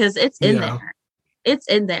together, because it's in there. It's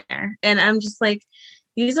in there. And I'm just like,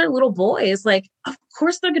 these are little boys. Like, of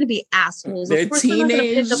course they're going to be assholes. They're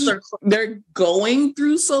teenage. They're going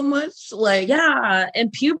through so much. Like, yeah.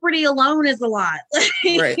 And puberty alone is a lot.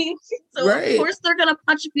 Right. So of course they're going to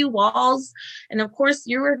punch a few walls. And of course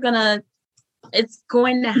it's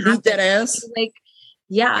going to happen. Beat that ass. Like,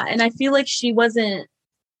 yeah. And I feel like she wasn't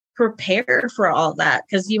prepared for all that,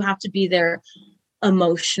 because you have to be there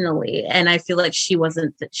emotionally. And I feel like she feel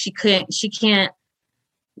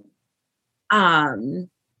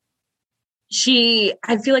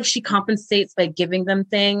like she compensates by giving them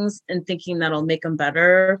things and thinking that'll make them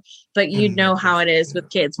better. But you know how it is with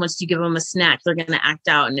kids. Once you give them a snack, they're going to act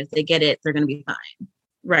out. And if they get it, they're going to be fine.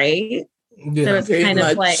 Right. Yeah, so it's kind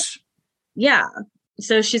of like, yeah.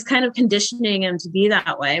 So she's kind of conditioning him to be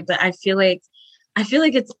that way. But I feel like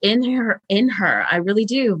it's in her. I really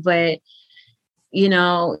do. But,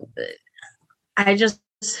 I just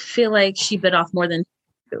feel like she bit off more than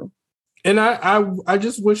two. And I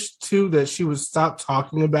just wish too that she would stop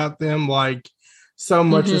talking about them like so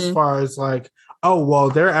much, as far as like, oh, well,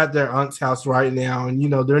 they're at their aunt's house right now, and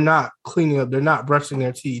they're not cleaning up, they're not brushing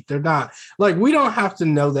their teeth, they're not, like, we don't have to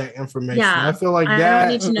know that information. Yeah, I feel like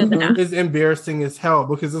that is embarrassing as hell,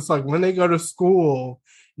 because it's like when they go to school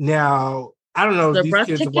now, I don't know if these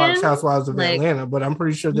kids watch Housewives of Atlanta, but I'm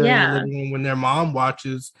pretty sure they're in the living room when their mom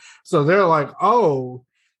watches, so they're like, oh,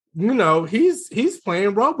 he's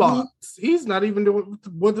playing Roblox. He's not even doing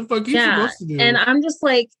what the fuck he's supposed to do. And I'm just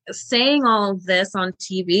like, saying all of this on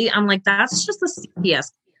TV, I'm like, that's just a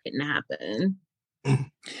CPS getting to happen.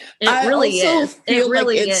 It really is. It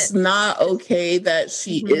really is. It's not okay that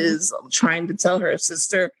she is trying to tell her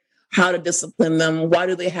sister how to discipline them. Why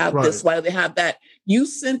do they have this? Why do they have that? You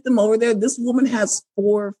sent them over there. This woman has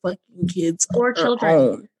 4 fucking kids, 4 children,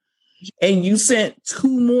 own. And you sent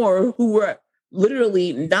 2 more who were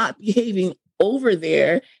literally not behaving over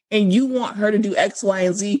there, and you want her to do X, Y,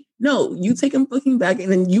 and Z. No, you take them fucking back, and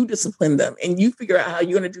then you discipline them, and you figure out how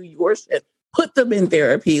you're going to do your shit. Put them in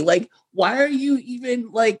therapy. Like, why are you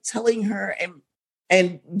even like telling her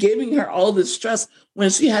and giving her all this stress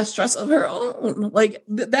when she has stress of her own? Like,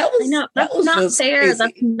 that was, I know, that's was not fair. Crazy.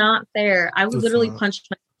 That's not fair. I would literally punch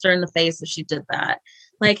my sister in the face if she did that.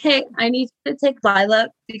 Like, hey, I need to take Lila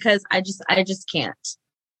because I just can't.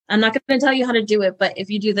 I'm not going to tell you how to do it, but if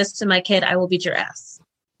you do this to my kid, I will beat your ass.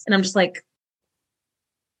 And I'm just like,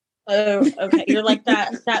 oh, okay. You're like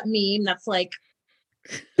that meme that's like,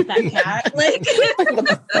 that cat. Like,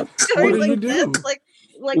 what do you do? Like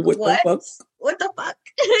what? What the fuck?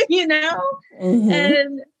 You know? Mm-hmm.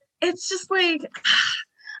 And it's just like,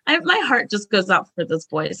 my heart just goes out for those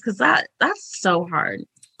boys because that's so hard.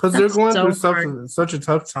 Because they're going through such a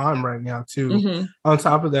tough time right now, too, Mm-hmm. on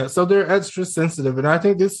top of that. So they're extra sensitive. And I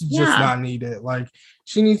think this is just not needed. Like,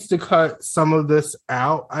 she needs to cut some of this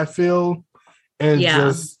out, I feel, and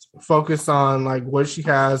just focus on, like, what she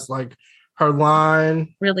has, like, her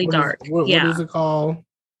line. Really dark. What is it called?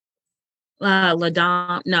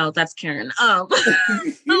 No, that's Karen. Something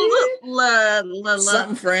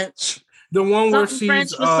French. The one where Something French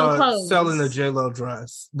she's with some clothes. selling a J-Lo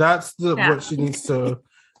dress. That's what she needs to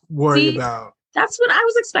worry about. That's what I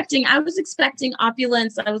was expecting. I was expecting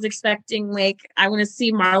opulence. I was expecting, like, I want to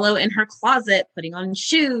see Marlo in her closet putting on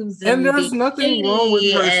shoes. And there's nothing wrong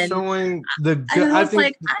with her showing the good. I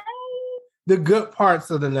think the good parts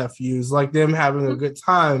of the nephews, like them having a good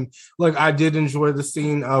time. Like, I did enjoy the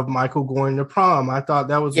scene of Michael going to prom. I thought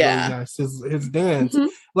that was really nice. His dance. Mm-hmm.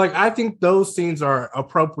 Like, I think those scenes are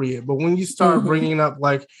appropriate. But when you start bringing up,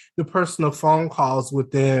 like, the personal phone calls with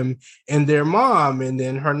them and their mom, and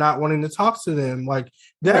then her not wanting to talk to them, like,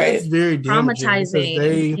 that is very traumatizing.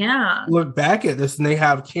 They look back at this and they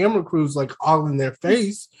have camera crews, like, all in their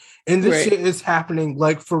face. And this shit is happening,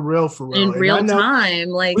 like, for real. In real time.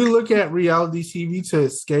 Like, we look at reality TV to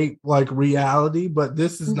escape, like, reality, but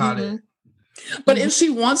this is not it. But if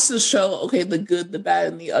she wants to show, okay, the good, the bad,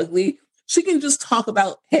 and the ugly, she can just talk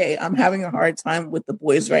about, hey, I'm having a hard time with the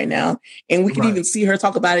boys right now. And we can even see her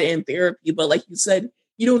talk about it in therapy. But like you said,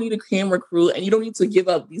 you don't need a camera crew and you don't need to give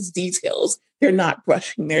up these details. They're not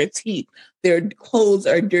brushing their teeth. Their clothes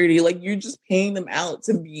are dirty. Like, you're just paying them out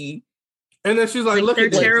to be. And then she's like, look at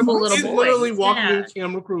this. Terrible little boys. Literally walking in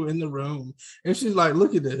camera crew in the room. And she's like,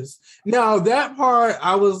 look at this. Now, that part,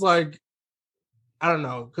 I was like, I don't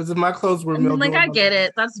know. Because if my clothes were mildew, like, I get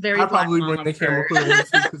it. That's very I'd probably bring the camera crew in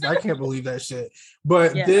because I can't believe that shit.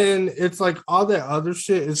 But then it's like all that other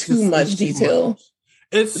shit is too much detail.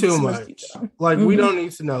 It's too much. Like, we don't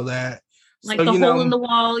need to know that. Like, so, the hole in the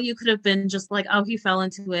wall, you could have been just like, oh, he fell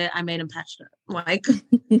into it. I made him patch it. Like,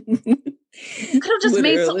 you could have just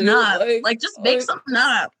made something up. Like, just make something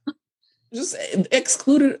up. Just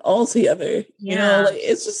exclude it altogether. You know, like,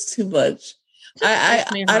 it's just too much. I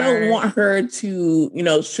don't want her to,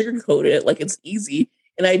 sugarcoat it like it's easy.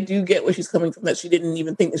 And I do get where she's coming from, that she didn't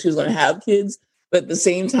even think that she was going to have kids. But at the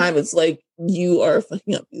same time, it's like, you are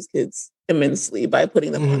fucking up these kids immensely by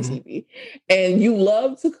putting them on TV. And you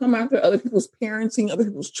love to come after other people's parenting, other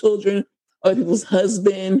people's children, other people's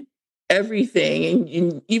husband, everything.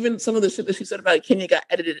 And even some of the shit that she said about Kenya got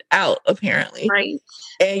edited out, apparently. Right.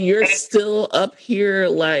 And you're still up here,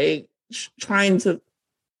 like, trying to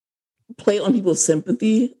play on people's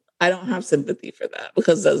sympathy. I don't have sympathy for that,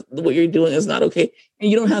 because what you're doing is not okay.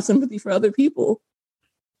 And you don't have sympathy for other people.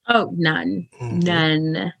 Oh, none.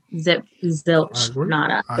 None. Zip, zilch,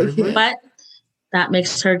 nada. But that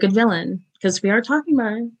makes her a good villain, because we are talking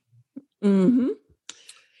about her. Mm-hmm.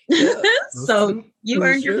 Yeah, so you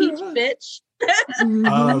earned your peach, bitch.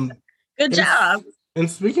 Good job. And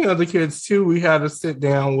speaking of the kids, too, we had to sit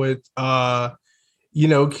down with, Candy,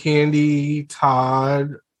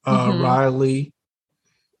 Todd, Riley.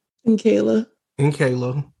 And Kayla.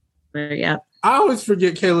 Yeah. I always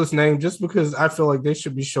forget Kayla's name just because I feel like they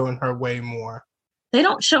should be showing her way more. They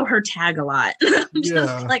don't show her tag a lot.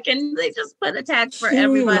 And they just put a tag for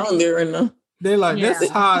everybody. They're like, that's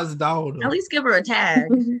Todd's daughter. At least give her a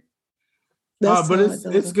tag. But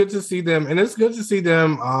it's good to see them, and it's good to see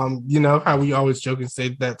them. How we always joke and say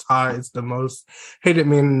that Todd is the most hated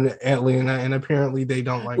man in Atlanta, and apparently they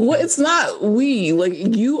don't like. Well, it's not we. Like,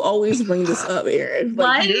 you always bring this up, Aaron.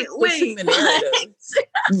 Like, you're pushing the narrative.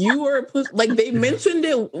 You were they mentioned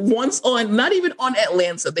it once on, not even on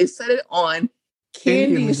Atlanta. They said it on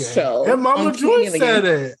Candy's show, and Mama Joy said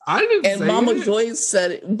it. I didn't. And Mama Joy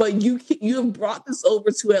said it, but you have brought this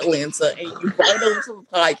over to Atlanta, and you brought it over to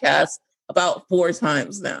the podcast about 4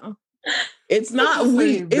 times now. It's not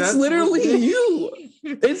we. It's literally you.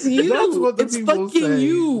 It's you. That's what the it's people fucking say.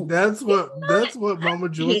 you. That's what Mama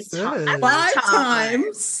Joy said. 5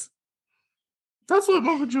 times. That's what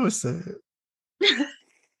Mama Joy said.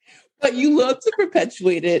 But you love to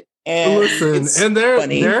perpetuate it. And listen, and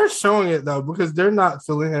they're showing it though, because they're not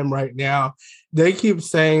feeling him right now. They keep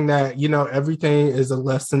saying that, everything is a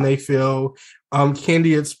lesson they feel.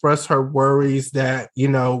 Candy expressed her worries that,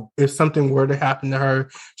 if something were to happen to her,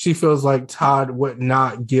 she feels like Todd would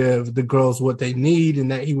not give the girls what they need,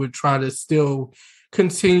 and that he would try to still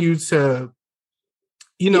continue to,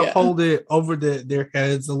 hold it over their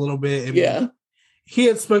heads a little bit. And he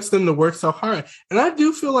expects them to work so hard. And I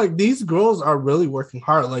do feel like these girls are really working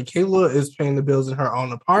hard. Like Kayla is paying the bills in her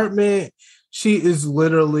own apartment. She is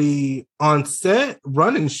literally on set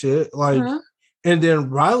running shit. Like, and then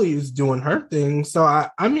Riley is doing her thing. So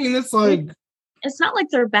I mean, it's like, it's not like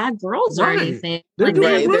they're bad girls or anything. They're like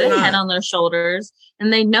they have great. their head on their shoulders,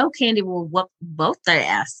 and they know Candy will whoop both their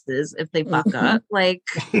asses if they fuck up. Like,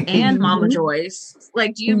 and Mama Joyce.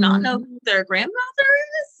 Like, do you not know who their grandmother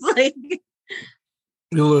is? Like,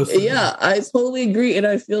 yeah, I totally agree, and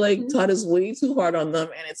I feel like Todd is way too hard on them,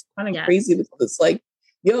 and it's kind of crazy because it's like,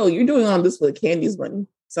 yo, you're doing all this with Candy's money.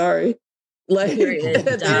 Sorry, like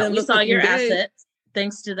we saw your assets.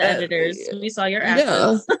 Thanks to the editors, we saw your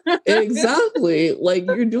assets. Yeah, exactly. Like,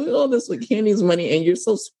 you're doing all this with Candy's money, and you're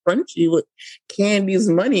so scrunchy with Candy's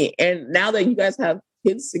money. And now that you guys have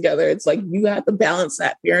kids together, it's like you have to balance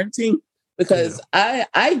that parenting. Because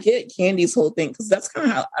I get Candy's whole thing, because that's kind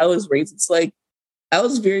of how I was raised. It's like I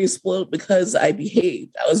was very spoiled because I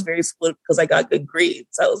behaved. I was very spoiled because I got good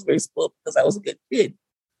grades. I was very spoiled because I was a good kid.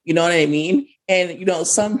 You know what I mean? And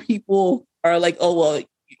some people are like, oh well,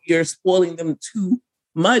 you're spoiling them too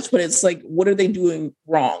much, but it's like, what are they doing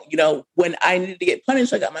wrong? When I needed to get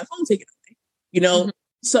punished, I got my phone taken away,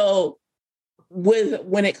 So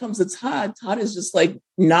when it comes to Todd is just like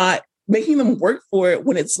not making them work for it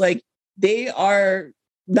when it's like they are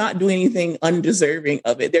not doing anything undeserving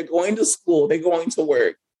of it. They're going to school, they're going to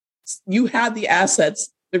work. You have the assets.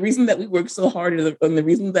 The reason that we work so hard and the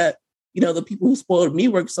reason that the people who spoiled me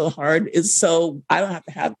work so hard is so I didn't have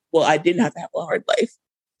to have a hard life.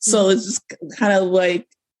 So it's just kind of like,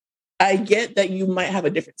 I get that you might have a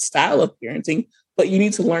different style of parenting, but you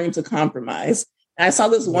need to learn to compromise. And I saw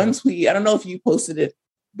this one tweet. I don't know if you posted it,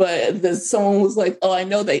 but someone was like, oh, I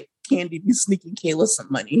know that Candy be sneaking Kayla some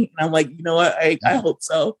money. And I'm like, you know what? I hope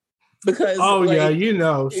so. Because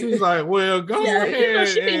she's like, well, go ahead.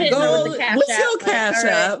 She be hitting go, with the cash what's app, your cash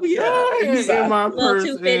app? Yeah, exactly. In my purse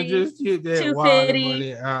and just hit that wild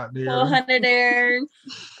money out there. 400 there.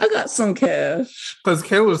 I got some cash. Because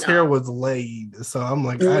Kayla's hair was laid, so I'm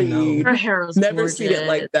like, I know her hair was never gorgeous. seen it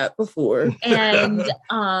like that before. And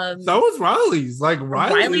so was Riley's. Like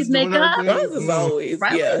Riley's makeup. Hers is always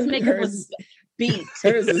Riley's makeup was beat.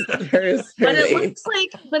 Hers. But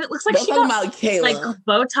it looks like she got Kayla. Like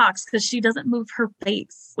Botox because she doesn't move her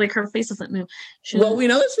face. Like her face doesn't move. We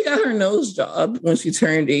know that she got her nose job when she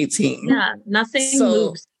turned 18. Yeah, nothing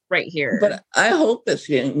moves right here. But I hope that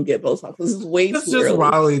she didn't get Botox. This is way too early. It's just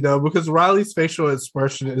Riley though, because Riley's facial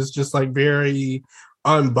expression is just like very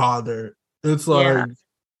unbothered. It's like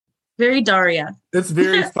very Daria. It's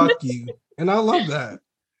very fuck you, and I love that.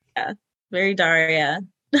 Yeah, very Daria.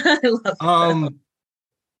 I love that.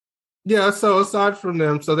 Yeah, so aside from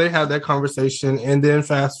them, so they had that conversation, and then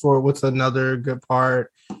fast forward, what's another good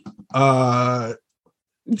part?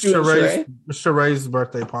 Sheree's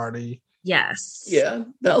birthday party. Yes. Yeah,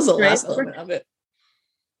 that was the last element of it.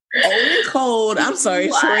 Only cold. I'm sorry,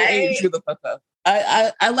 Sheree ain't Drew the fuck up.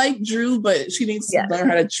 I like Drew, but she needs to learn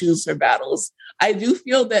how to choose her battles. I do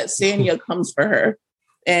feel that Sanya comes for her.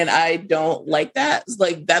 And I don't like that. It's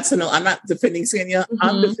like, that's a no. I'm not defending Sanya.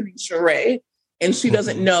 I'm defending Sheree. And she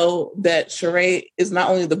doesn't know that Sheree is not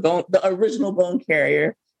only the original bone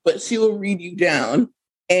carrier, but she will read you down.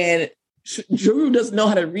 And Drew doesn't know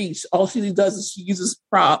how to reach. All she does is she uses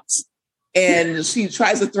props and she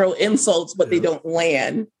tries to throw insults, but they don't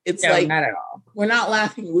land. It's like, not at all. We're not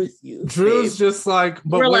laughing with you. Drew's just like,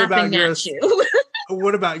 but we're what about you?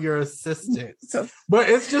 What about your assistant? But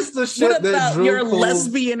it's just the shit what that about Drew your pulls.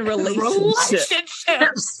 lesbian relationships.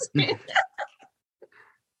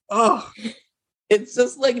 It's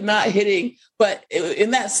just like not hitting. But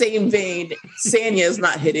in that same vein, Sanya is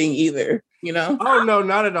not hitting either. Oh no,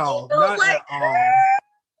 not at all. Not at all.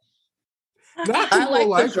 Not people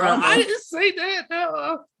like her. I didn't say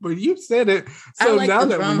that, but you said it. So now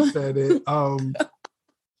that we said it, I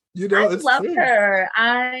love her.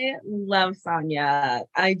 I love Sanya.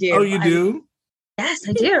 I do. Oh, you do? Yes,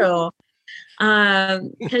 I do.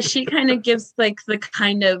 Because she kind of gives like the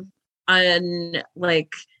kind of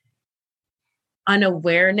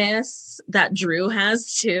unawareness that Drew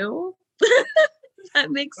has too.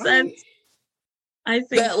 That makes sense. I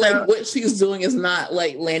think that like what she's doing is not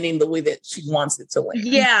like landing the way that she wants it to land.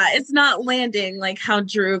 Yeah, it's not landing like how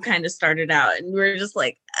Drew kind of started out, and we're just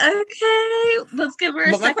like, okay, let's give her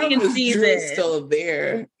a second season. Drew's still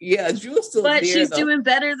there. Yeah, Drew's still there. But she's doing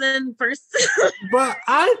better than first. But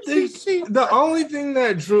I think the only thing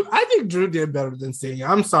that Drew did better than Sanya.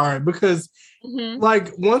 I'm sorry, because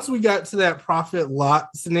like once we got to that profit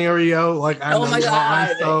lot scenario, like I know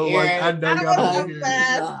why, so like I know y'all.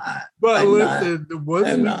 But listen,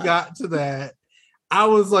 once we got to that, I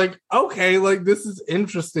was like, okay, like this is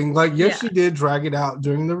interesting. Like, yes, she did drag it out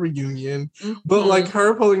during the reunion, but like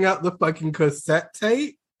her pulling out the fucking cassette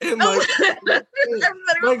tape and like,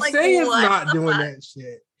 like saying is not doing that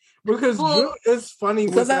shit because Drew is funny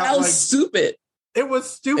because that was stupid. It was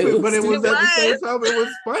stupid, but it was at the same time it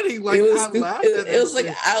was funny. Like I laughed at it was like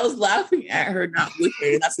I was laughing at her, not with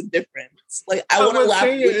her. That's the difference. Like I want to laugh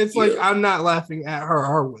with it's you. like I'm not laughing at her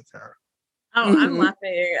or with her. Oh, I'm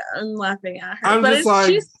laughing at her. I'm but just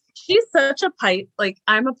like she's such a like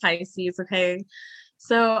I'm a Pisces, okay?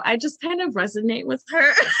 So I just kind of resonate with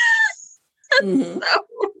her. So,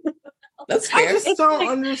 that's fair. I just don't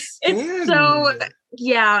understand. It's so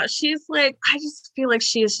yeah, she's like, I just feel like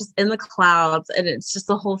she is just in the clouds and it's just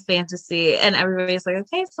a whole fantasy. And everybody's like,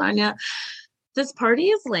 okay, Sonia, this party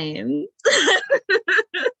is lame.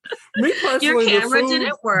 Me personally, your camera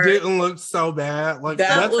didn't work. Didn't look so bad. Like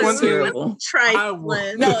that that's was terrible.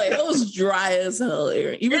 No, it was dry as hell,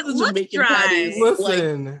 Aaron. Even the Jamaican patties.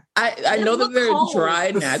 Listen, like, I know that they're cold.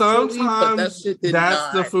 Dry naturally, but that shit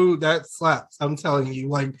that's the food that slaps. I'm telling you.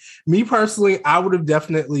 Like me personally, I would have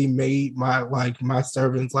definitely made my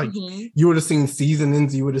servants like you would have seen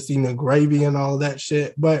seasonings, you would have seen the gravy and all that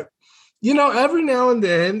shit. But you know, every now and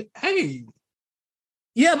then, hey.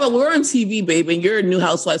 Yeah, but we're on TV, baby, and you're a new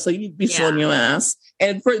housewife, so you need to be showing your ass.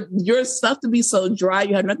 And for your stuff to be so dry,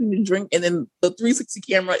 you have nothing to drink, and then the 360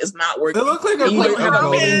 camera is not working. It looks like you don't have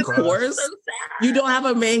a main course. You don't have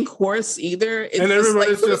a main course either. It's and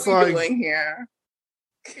everybody's just like doing here.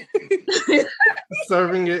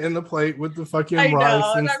 serving it in the plate with the fucking rice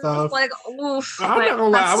and stuff. Just like, oof. I'm not gonna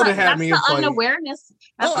lie, I would have had me a plate. Unawareness.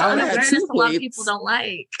 That's the unawareness a lot of people don't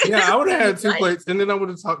like. Yeah, I would have had 2 plates, and then I would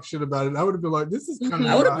have talked shit about it. I would have been like, "This is kind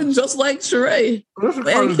of." I would have been just like Sheree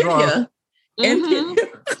and Kenya. And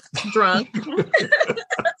drunk.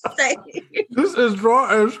 This is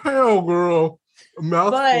dry as hell, girl.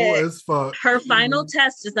 Mouthful as fuck. Her final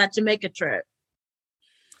test is that Jamaica trip.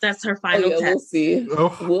 That's her final test. We'll see.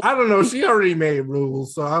 I don't know. She already made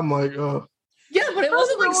rules, so I'm like, oh. Yeah, but it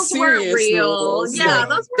wasn't like serious rules. Yeah,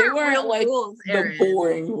 those weren't real like rules, the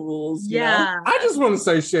boring rules. Yeah. I just want to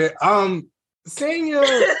say shit. Sanya,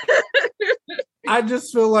 I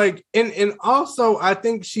just feel like, and also I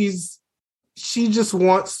think she just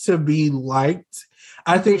wants to be liked.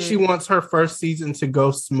 I think she wants her first season to go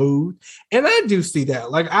smooth. And I do see that.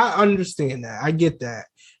 Like, I understand that. I get that.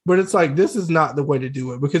 But it's like, this is not the way to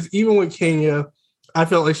do it. Because even with Kenya, I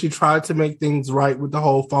felt like she tried to make things right with the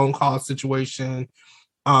whole phone call situation.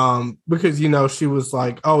 Because, you know, she was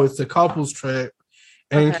like, oh, it's a couples trip.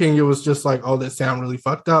 And Kenya was just like, oh, that sound really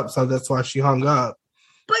fucked up. So that's why she hung up.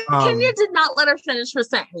 But Kenya did not let her finish her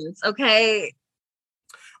sentence, okay?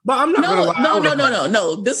 But I'm not gonna lie.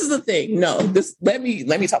 No. This is the thing. No, let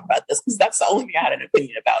me talk about this because that's the only thing I had an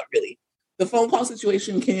opinion about, really. The phone call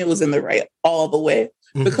situation, Kenya was in the right all the way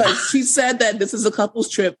because she said that this is a couple's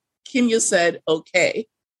trip. Kenya said, okay.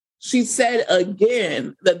 She said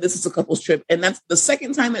again that this is a couple's trip. And that's the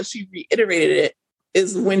second time that she reiterated it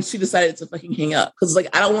is when she decided to fucking hang up. Because like,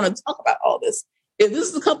 I don't want to talk about all this. If this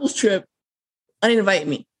is a couple's trip, uninvite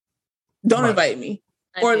me. Don't invite me.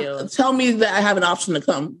 Or tell me that I have an option to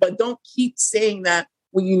come, but don't keep saying that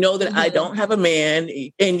when you know that I don't have a man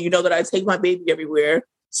and you know that I take my baby everywhere.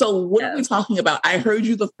 So what are we talking about? I heard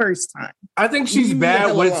you the first time. I think she's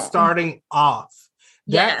bad with starting off.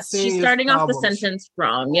 Yes, she's starting off the sentence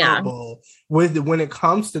wrong. Yeah. With when it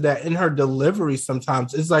comes to that in her delivery,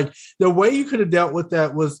 sometimes it's like the way you could have dealt with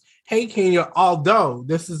that was, hey, Kenya, although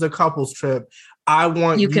this is a couple's trip, I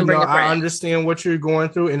want you to know, I understand what you're going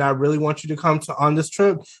through, and I really want you to come on this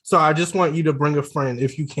trip. So I just want you to bring a friend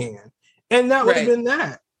if you can. And that would have been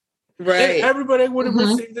that. Right. And everybody would have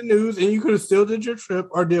received the news, and you could have still did your trip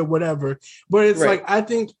or did whatever. But it's like, I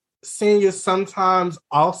think Sanya sometimes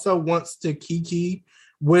also wants to kiki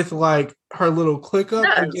with like her little click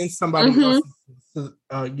up against somebody else,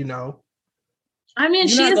 you know. I mean,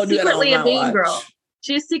 she is secretly a mean girl.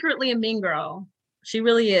 She's secretly a mean girl. She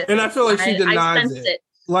really is. And I feel like she denies it.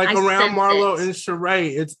 Like around Marlo and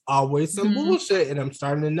Sheree, it's always some bullshit. And I'm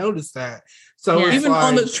starting to notice that. So even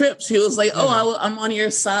on the trip, she was like, oh, I'm on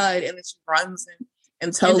your side. And then she runs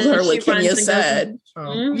and tells her what Kenya said.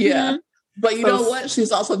 Yeah. But you know what?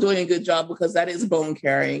 She's also doing a good job because that is bone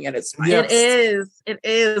carrying and it's nice. It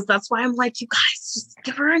is. That's why I'm like, you guys, just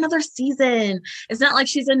give her another season. It's not like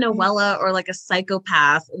she's a Noella or like a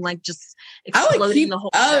psychopath and like just exploding the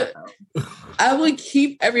whole show. I would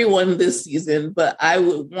keep everyone this season, but I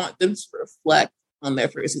would want them to reflect on their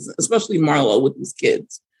first season, especially Marlo with these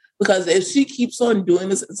kids. Because if she keeps on doing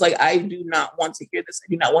this, it's like, I do not want to hear this. I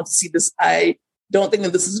do not want to see this. I don't think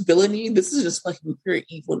that this is villainy. This is just fucking pure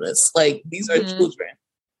evilness. Like, these are children.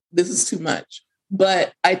 This is too much.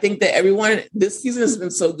 But I think that this season has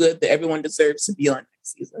been so good that everyone deserves to be on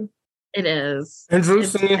next season. It is. And Drew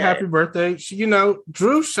singing happy birthday. She,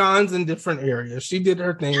 Drew shines in different areas. She did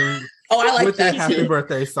her thing. Oh, I like with that happy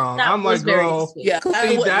birthday song. That I'm like, girl, yeah,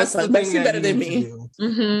 that's the thing that better than me.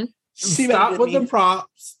 Stop with the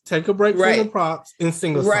props, take a break from the props, and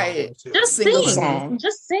sing a song. Just sing a sing. song.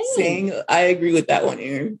 Just sing. Sing. I agree with that one,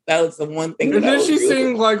 Aaron. That was the one thing. And then she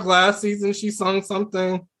sing like last season. She sung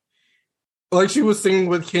something like she was singing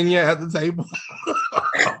with Kenya at the table.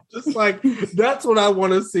 Just like that's what I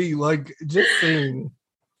want to see. Like, just sing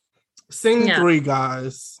 3,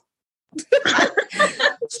 guys.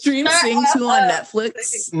 Stream Sing 2 on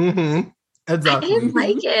Netflix. Mm-hmm. Exactly. I didn't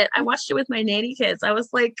like it. I watched it with my nanny kids. I was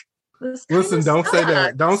like, listen, don't say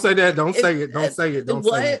that. Don't say that. Don't say it. Don't say it. Don't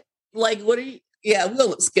say it. Like, what are you? Yeah,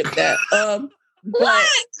 we'll skip that. What?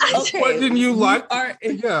 Okay. What didn't you like?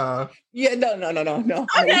 Yeah. No.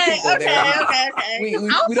 Okay. We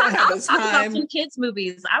don't have the time. Some kids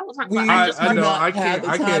movies. I will talk about. I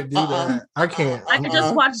can't do that. I can't. I could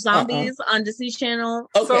just watch zombies on Disney Channel.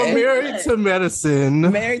 Okay. So Married to Medicine.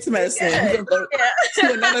 Married to Medicine. Yeah. We go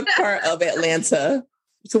to another part of Atlanta,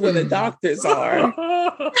 to where the doctors are.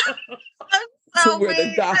 To where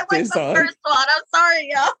the doctors are. First one. I'm sorry,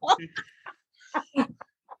 y'all.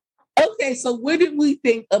 Okay, so what did we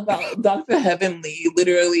think about Dr. Heavenly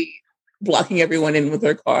literally blocking everyone in with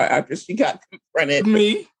her car after she got confronted?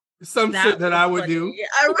 Me? Some shit that I would do.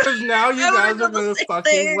 Because now you guys are going to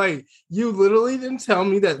fucking wait. You literally didn't tell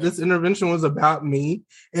me that this intervention was about me.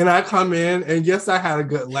 And I come in and yes, I had a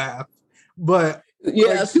good laugh. But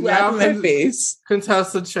yeah, she laughed in my face.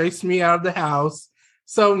 Contessa chased me out of the house.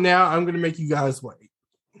 So now I'm going to make you guys wait.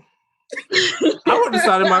 I would have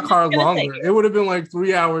sat in my car longer. It would have been like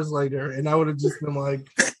 3 hours later, and I would have just been like,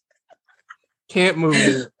 can't move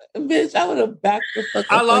it. Bitch, I would have backed the fuck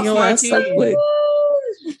up. I lost my keys.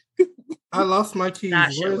 I lost my keys.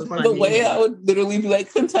 Where's my the way I would literally be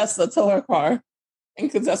like, Contessa, tow her car.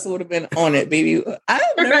 And Contessa would have been on it, baby. I've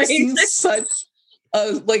never seen such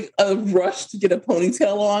a rush to get a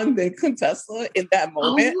ponytail on than Contessa in that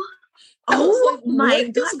moment. I was like,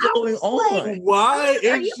 what is going on? Why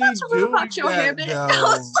are you about to rip out your hair? I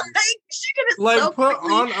was like, she could have put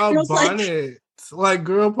on a bonnet. Like,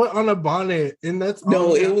 girl, put on a bonnet. And that's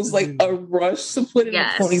no, it was like a rush to put in a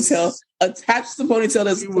ponytail, attach the ponytail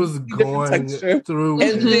that's was going through,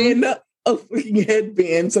 and then a freaking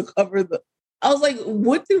headband to cover the. I was like,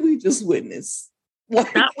 what did we just witness?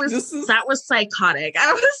 Like, that was psychotic.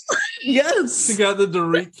 I was like, yes. She got the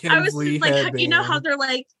Dorit Kinsley like, headband. You know how they're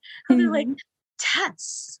like,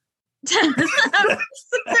 Tess. I was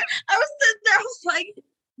sitting there, I was like,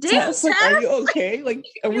 damn, Tess, like, are you okay? Like,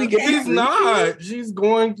 are we getting? She's not. She's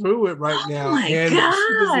going through it right now. My and God.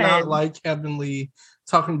 She does not like Heavenly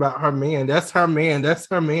talking about her man. That's her man. That's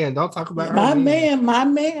her man. Don't talk about my man. My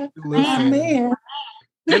man. And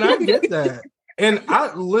I get that. And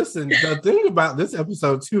the thing about this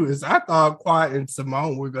episode too is I thought Quiet and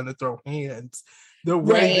Simone were going to throw hands. The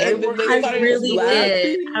way they were, I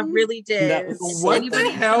really did. What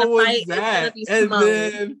the hell was that? And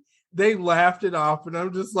then they laughed it off, and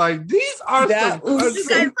I'm just like, these are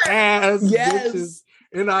some ass bitches,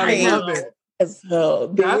 and I love it. As hell.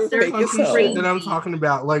 That's the country shit that I'm talking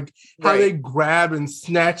about. Like how they grab and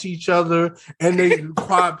snatch each other, and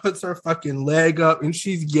Quiet puts her fucking leg up, and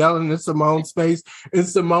she's yelling in Simone's face, and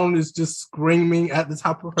Simone is just screaming at the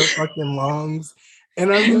top of her fucking lungs.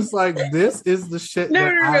 And I'm just like, this is the shit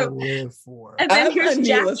I live for. And then here's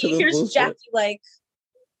Jackie. Jackie, like,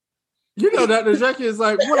 Dr. Jackie is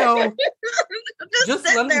like, well, just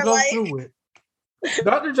let him go through it.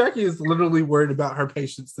 Dr. Jackie is literally worried about her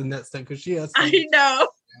patients the next day because she has. I know.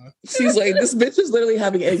 She's like, this bitch is literally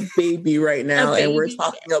having a baby right now, and we're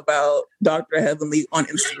talking about Dr. Heavenly on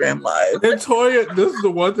Instagram Live. And Toya, this is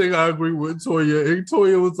the one thing I agree with Toya. And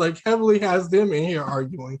Toya was like, Heavenly has them in here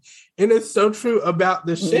arguing. And it's so true about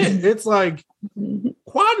this shit. It's like,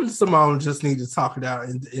 why did Simone just need to talk it out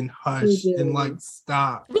and hush and like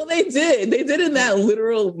stop? Well, they did. They did in that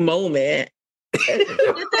literal moment. I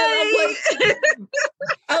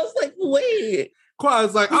was like, wait.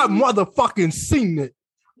 Quiet's like, I motherfucking seen it.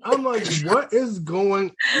 I'm like, what is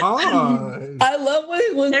going on? I love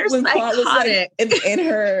when Quiet was like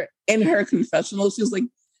in her confessional, she was like,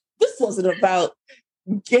 this wasn't about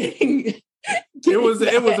getting it was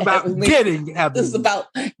about getting Heavenly. This is about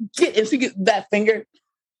getting. She get that finger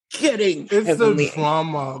getting. It's Heavenly. the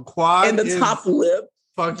drama. Quiet and the top lip.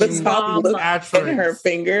 The top lip in her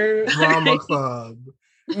finger. Drama club.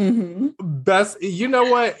 Best, you know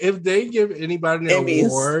what? If they give anybody an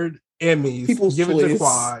award, Emmys, People's give choice. it to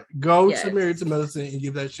Quad. Go to Married to Medicine and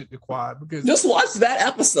give that shit to Quad, because just watch that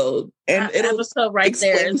episode and that episode right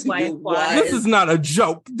there is why this is not a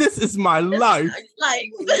joke. This is my life.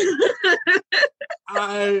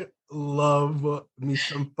 I love me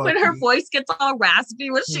some fucking. When her voice gets all raspy,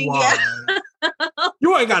 when she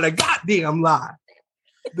you ain't got a goddamn lie.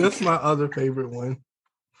 That's my other favorite one.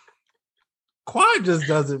 Quad just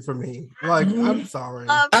does it for me. Like, I'm sorry.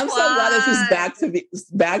 I'm so glad that she's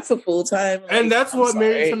back to full time. Like, and that's what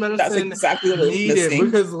Married to Medicine that's exactly what it was needed, missing.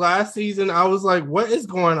 because last season I was like, what is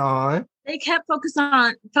going on? They kept focusing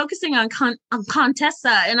on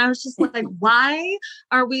Contessa, and I was just like, why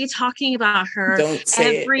are we talking about her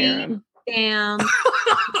every damn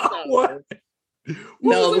what?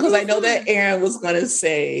 No, because I know that Aaron was gonna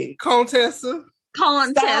say Contessa.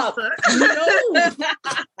 Contessa. No.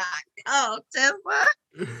 Oh, Tessa.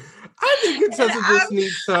 I think Contessa just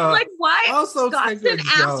needs to. Like, why? Also, Scott's an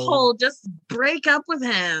asshole. Just break up with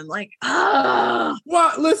him. Like, Well,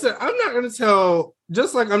 listen, I'm not going to tell.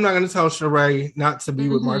 Just like I'm not going to tell Sheree not to be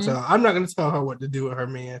with Martell. I'm not going to tell her what to do with her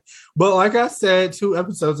man. But like I said 2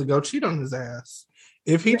 episodes ago, cheat on his ass.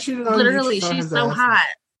 If he cheated on literally, you, she's so hot.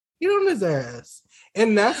 Cheat on his ass.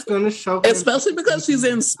 And that's going to show. Especially because she's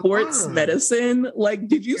in sports medicine. Like,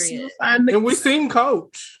 did you see the findings? And we seen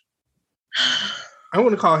Coach. I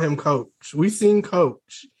want to call him Coach. We seen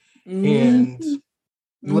Coach. And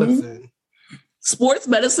listen. Sports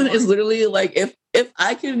medicine is literally like, if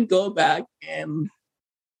I can go back and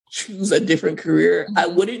choose a different career, I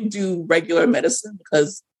wouldn't do regular medicine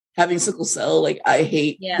because having sickle cell, like, I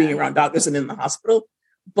hate being around doctors and in the hospital.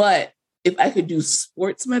 But if I could do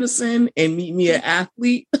sports medicine and meet me an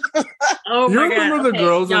athlete. Oh my God. You remember the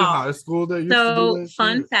girls in high school that used to do that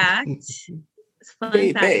fun fact,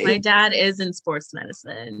 my dad is in sports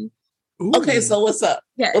medicine. Ooh. Okay, so what's up?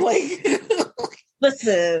 Yeah. Like,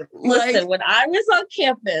 listen, when I was on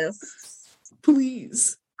campus,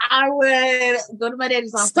 please, I would go to my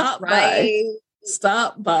daddy's office.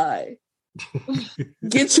 Stop by.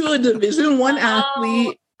 Get you a Division I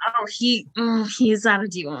athlete. Oh, he's out of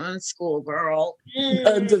D1 school, girl.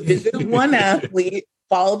 A Division I athlete.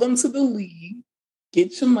 Follow them to the league.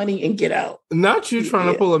 Get your money and get out. Not you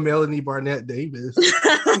trying to pull a Melanie Barnett Davis.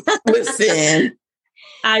 Listen,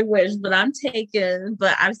 I wish, but I'm taken.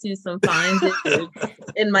 But I've seen some fine dudes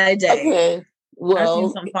in my day. Okay, well, I've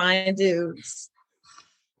seen some fine dudes.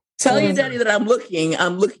 Tell your daddy that I'm looking.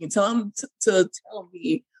 Tell him to tell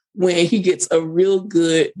me when he gets a real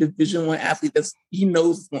good Division I athlete that he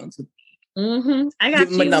knows is going to be. I got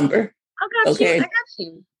Give him a number. I got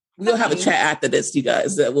you. We'll have a chat after this, you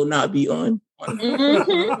guys, that will not be on.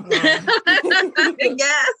 Yes.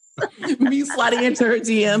 Me sliding into her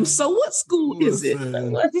DM. So what school is it?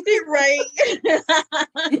 Right.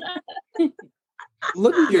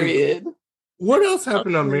 Look at Period. What else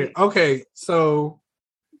happened on me? Okay, so.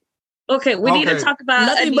 Okay, we need to talk about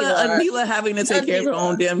nothing but Anila having to take care of her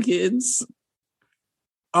own damn kids.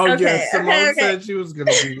 Oh, yes. Simone said she was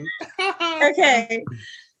going to be. Okay.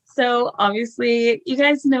 So obviously, you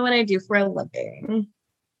guys know what I do for a living.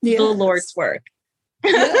 Yes. The Lord's work.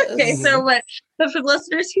 Yes. Okay, but for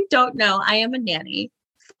listeners who don't know, I am a nanny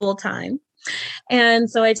full time. And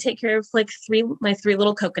so I take care of like my 3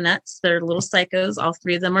 little coconuts. They're little psychos. All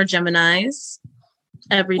 3 of them are Geminis.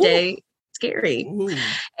 Every day. Ooh. Scary. Ooh.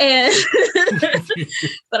 And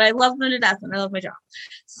but I love them to death and I love my job.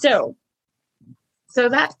 So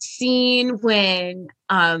that scene when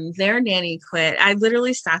their nanny quit, I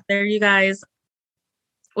literally sat there, you guys.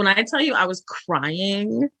 When I tell you I was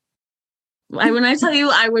crying, when I tell you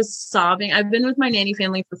I was sobbing, I've been with my nanny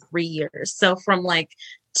family for 3 years. So from like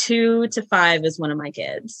 2 to 5 is one of my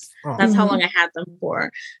kids. Oh. That's how long I had them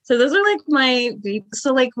for. So those are like my babies.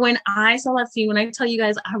 So like when I saw that scene, when I tell you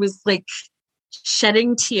guys, I was like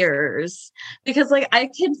shedding tears because like I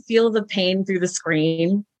could feel the pain through the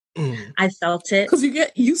screen. I felt it because you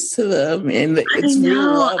get used to them, and it's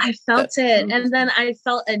real love. I felt it, and then I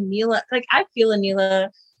felt Anila. Like I feel Anila.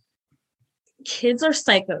 Kids are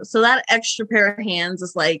psychos, so that extra pair of hands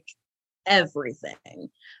is like everything.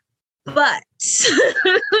 But,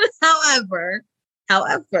 however,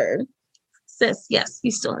 sis, yes,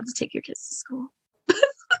 you still have to take your kids to school.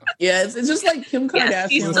 Yeah, it's just like Kim Kardashian.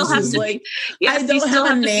 Yes, you still have to, like, I don't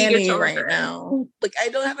have a nanny right now. Like, I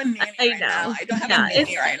don't have a nanny right now. I don't have a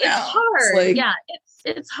nanny right now. It's hard. Like,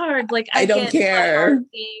 it's hard. Like, I don't care.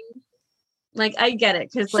 Like, I get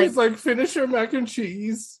it. Because, she's like, finish your mac and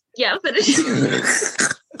cheese. Yeah, finish.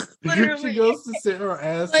 Literally. She goes to sit her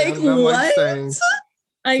ass like, down. What? Like saying,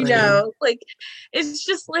 I know. Like, it's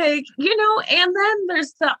just like, and then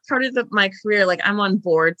there's that part of my career, like I'm on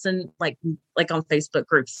boards and like on Facebook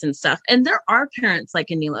groups and stuff. And there are parents like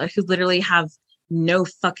Anila who literally have no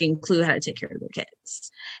fucking clue how to take care of their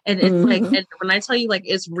kids. And it's like, and when I tell you like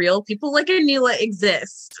it's real, people like Anila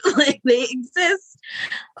exist. Like they exist.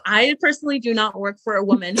 I personally do not work for a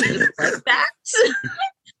woman who is like that.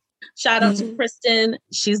 Shout out to Kristen.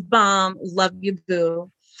 She's bomb. Love you,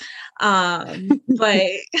 boo. But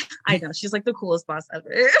I know she's like the coolest boss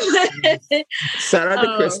ever. Shout out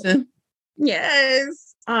to Kristen.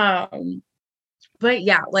 Yes. But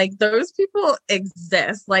yeah, like those people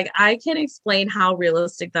exist. Like I can explain how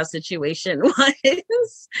realistic that situation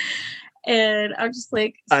was. And I'm just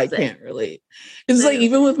like, I can't relate. It's like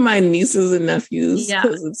even with my nieces and nephews,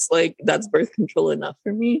 because it's like that's birth control enough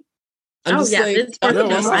for me. I'm just like, I'm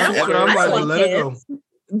like, let it go.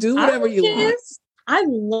 Do whatever you want. I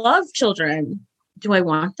love children. Do I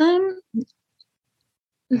want them?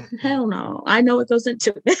 Hell no. I know what goes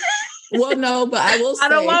into it. Well, no, but I will say I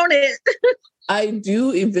don't want it. I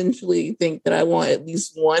do eventually think that I want at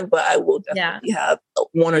least one, but I will definitely have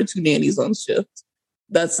 1 or 2 nannies on shift.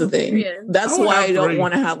 That's the thing. Yeah. That's why I don't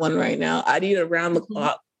want to have one right now. I need around the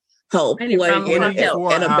clock help, and a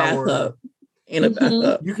backup. And a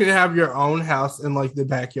backup. You can have your own house in like the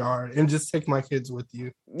backyard and just take my kids with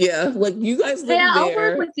you. Yeah, like you guys live there. I'll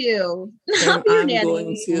work with you. I'm going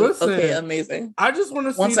to. Listen, okay, amazing. I just want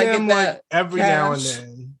to see them like every now and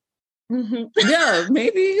then. Yeah,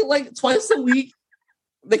 maybe like twice a week.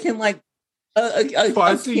 They can like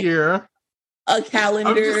twice a year. A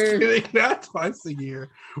calendar. I'm just kidding. Not twice a year,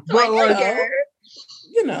 but like.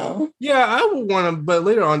 Yeah, I would want to, but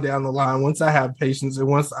later on down the line, once I have patience and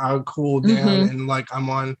once I cool down and like I'm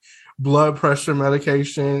on blood pressure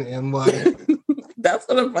medication and like that's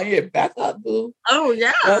gonna bring it back up, boo. Oh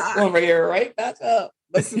yeah, that's gonna bring it right back up.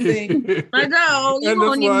 That's the thing. I know you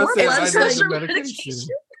won't need more blood pressure medication.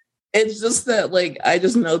 It's just that, like, I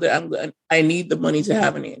just know that I need the money to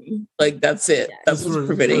have a nanny. Like, that's it. Yeah, that's what's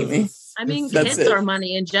preventing me. I mean, kids are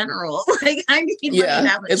money in general. Like, I need money to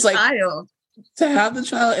have a child. To have the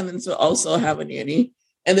child and then to also have a nanny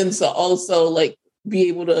and then to also like be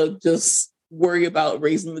able to just worry about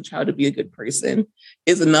raising the child to be a good person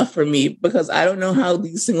is enough for me, because I don't know how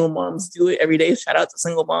these single moms do it every day. Shout out to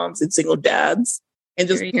single moms and single dads and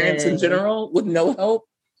just parents in general with no help.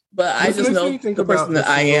 But I just know the person that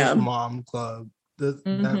I am. Mom Club.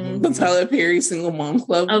 The Tyler Perry Single Mom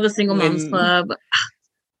Club. Oh, the Single Moms Club.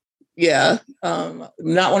 Yeah,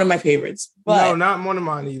 not one of my favorites. But no, not one of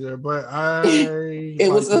mine either. But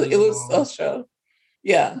it was a show.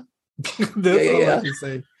 Yeah, that's all I can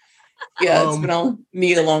say. Yeah, it's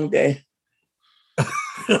been a long day.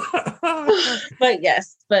 But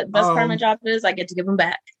yes, but best part of my job is I get to give them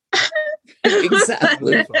back.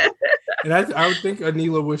 Exactly. And I would think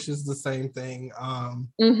Anila wishes the same thing.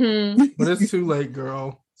 But it's too late,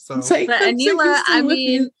 girl. So, but Anila, I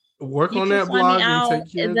mean. Work on that blog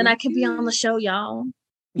and then I can be on the show, y'all.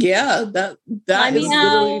 Yeah, that is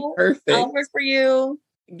literally perfect. I'll work for you.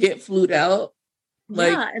 Get flued out.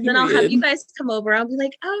 Like, yeah, and then I'll have you guys come over. I'll be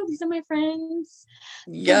like, oh, these are my friends.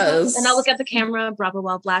 Yes. And I'll look at the camera, Bravo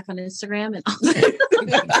While Black on Instagram, and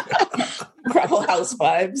Bravo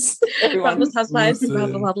Housewives. Bravo's Housewives and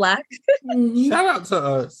Bravo While Black. Shout out to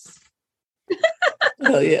us.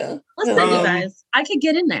 Oh yeah. Listen, you guys, I could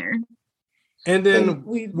get in there. And then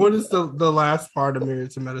what is the last part of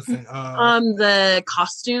Married to Medicine? The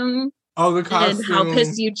costume. Oh, the costume. And how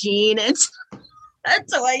pissed Eugene is.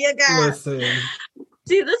 That's what you got. Listen.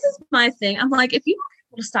 See, this is my thing. I'm like, if you want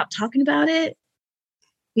people to stop talking about it,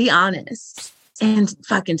 be honest and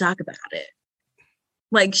fucking talk about it.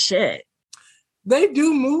 Like shit. They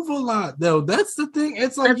do move a lot, though. That's the thing.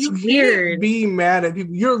 It's like that's you weird. Can't be mad at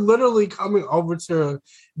people. You're literally coming over to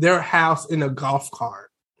their house in a golf cart.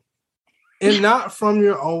 And not from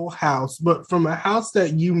your old house, but from a house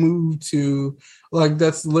that you moved to, like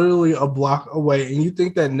that's literally a block away, and you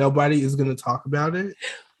think that nobody is going to talk about it?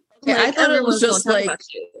 Yeah, like, I thought it was just like,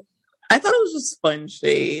 I thought it was just fun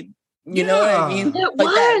shade. You know what I mean? It like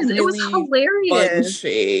was. Really it was hilarious. Fun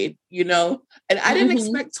shade, you know? And I didn't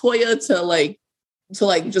expect Toya to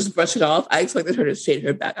just brush it off. I expected her to shade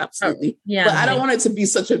her back, absolutely. Yeah. But I don't want it to be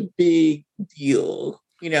such a big deal.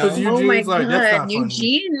 You know, oh my god,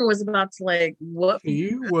 Eugene was about to like whoop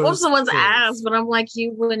someone's ass, but I'm like,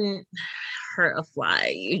 you wouldn't hurt a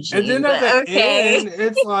fly, Eugene. And then at the end,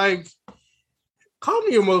 it's like, call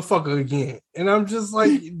me a motherfucker again, and I'm just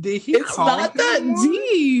like, did he? It's not that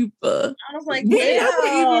deep. I was like, he never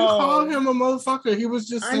even called him a motherfucker. He was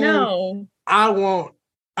just saying, I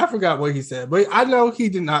forgot what he said, but I know he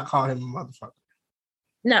did not call him a motherfucker.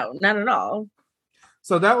 No, not at all.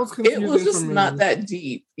 So that was confusing. It was just for me. not that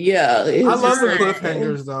deep. Yeah. I love the not.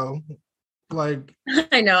 cliffhangers though. Like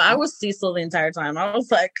I know. I was Cecil the entire time. I was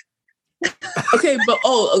like, okay, but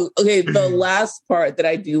the last part that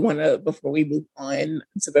I do want to, before we move on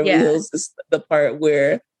to Beverly Hills, is the part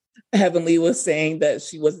where Heavenly was saying that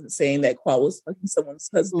she wasn't saying that Qual was fucking someone's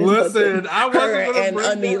husband. Listen, I wasn't gonna and bring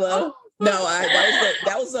Anila. that up. No,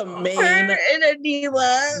 that was a main. her and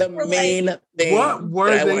Anila. The main thing. What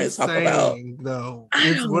were that I they wanted to talk saying about. though? I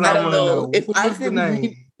It's don't what I know. want to know. If What I was the could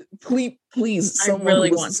name? Please, I someone really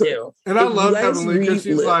who want listens to. And I if love you guys Heavenly because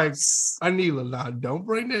read she's like, lips. Anila, nah, don't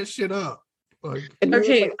bring that shit up. Like, And he was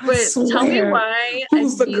Okay, like, I but tell me swear. why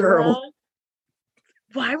Who's the Anila- girl?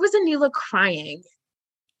 Why was Anila crying?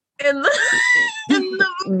 And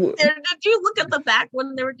did you look at the back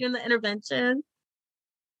when they were doing the intervention?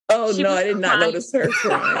 Oh She no, was I did not crying. notice her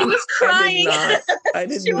crying. She was crying. I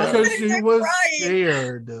did She was not. because she was crying.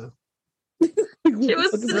 scared. She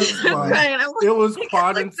was That's why. crying. I'm like, It was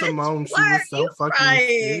Quad like, and Simone. She why was are so you fucking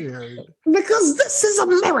crying? scared. Because this is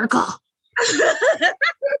America.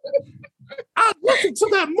 I listened to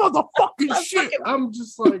that motherfucking I'm shit. fucking- I'm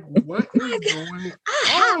just like, what is going I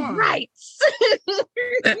have on? rights.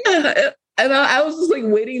 And I was just like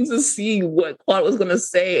waiting to see what Claude was going to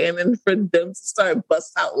say, and then for them to start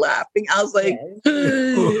bust out laughing. I was like,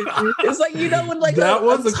 it's like, you know, when like That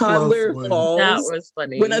was a toddler close one. falls. That was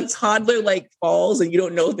funny. When a toddler like falls and you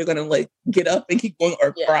don't know if they're gonna like get up and keep going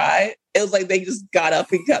or cry. It was like they just got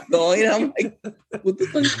up and kept going. And I'm like, what the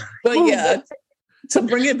fuck? But yeah, to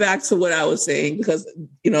bring it back to what I was saying, because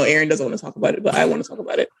you know Aaron doesn't want to talk about it, but I want to talk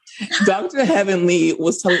about it. Dr. Heavenly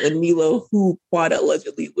was telling Anila who Quad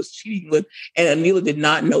allegedly was cheating with, and Anila did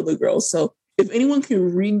not know the girl. So if anyone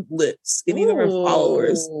can read lips, any of her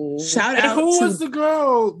followers, shout out. Who to was the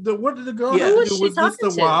girl? What did the girl Yeah. have Who to was do? she Was this the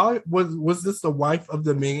talking to? wife? Was this the wife of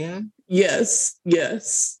the man? Yes.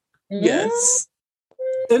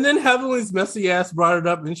 And then Heavenly's messy ass brought it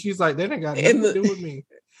up, and she's like, "That ain't got nothing to do with me."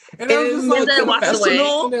 And I was just like, then walked away.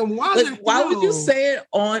 And then why would you say it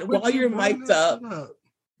on while you're mic'd up?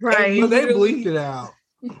 Right. But they bleeped it out.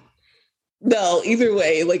 No, either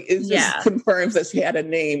way, like it just Yeah. confirms that she had a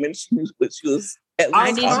name and she knew what she was. At I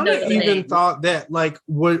least need to kind know of the even name. thought that, like,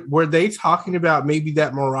 were they talking about maybe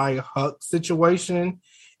that Mariah Huck situation,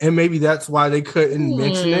 and maybe that's why they couldn't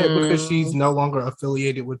mention it because she's no longer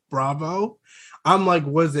affiliated with Bravo. I'm like,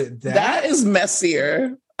 was it that? That is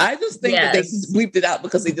messier. I just think that they bleeped it out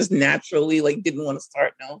because they just naturally like didn't want to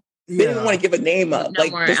start. No, they didn't want to give a name up. No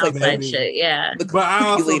like more just like outside shit. Yeah. But I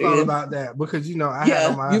also thought about that because you know I had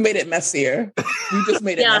on my. You made it messier. You just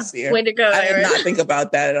made it messier. Way to go, I did Aaron. not think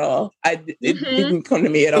about that at all. It didn't come to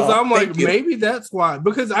me at all. Because I'm like, Thank you. maybe that's why.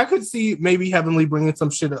 Because I could see maybe Heavenly bringing some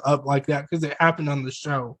shit up like that because it happened on the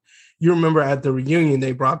show. You remember at the reunion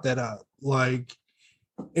they brought that up, like,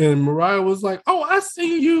 and Mariah was like, "Oh, I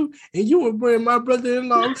seen you, and you were wearing my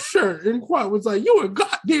brother-in-law's shirt," and Quad was like, "You a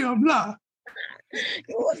goddamn lie."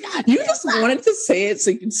 You just wanted to say it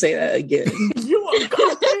so you can say that again. You a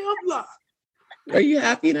goddamn lie. Are you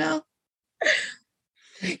happy now?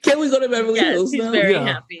 Can we go to Beverly Hills He's now? very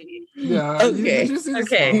happy. Yeah. Okay. Did you see the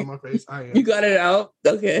Okay. smile on my face? I am. You got it out.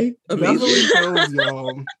 Okay. Beverly Amazing. Hills,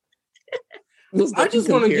 y'all. Was I just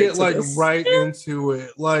want to compared get like this. right into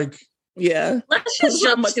it. Like, Yeah. Let's just Not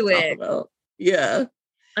jump much to talk it. about. Yeah.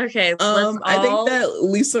 Okay. I think that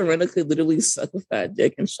Lisa Rinna could literally suck a fat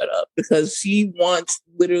dick and shut up because she wants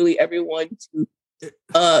literally everyone to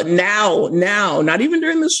now, not even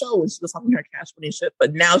during the show when she was talking her cash money shit,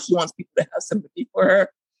 but now she wants people to have sympathy for her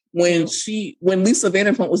when Lisa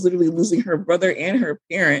Vanderpump was literally losing her brother and her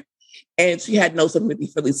parent, and she had no sympathy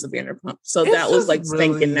for Lisa Vanderpump. So It's that was just like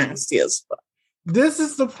stinking really- nasty as fuck. this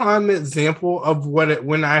is the prime example of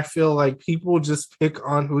when I feel like people just pick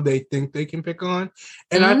on who they think they can pick on.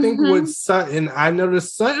 And I think with Sutton, I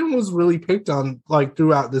noticed Sutton was really picked on like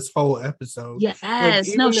throughout this whole episode. Yes. Like,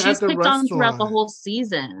 No, even she's at the picked on throughout the restaurant. whole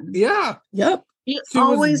season. Yeah. Yep. He She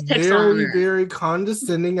always was picks on very, her. very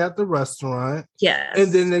condescending at the restaurant. Yes.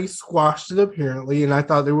 And then they squashed it apparently, and I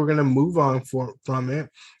thought they were going to move on from it.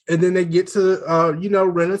 And then they get to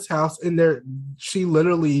Rena's house, and she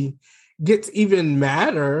literally gets even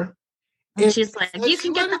madder. and she's like, "You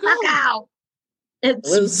can get the fuck out."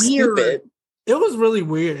 It's It was weird. stupid. It was really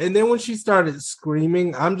weird. And then when she started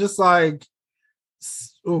screaming, I'm just like,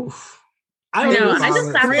 oof. I don't do I just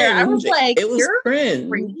violence. sat there. I was like, it was you're cringe.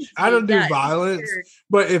 crazy. I don't do Yeah, it's violence, weird.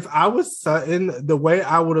 but if I was Sutton, the way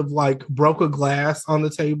I would have like broke a glass on the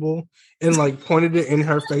table and like pointed it in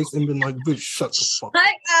her face and been like, "Bitch, shut the fuck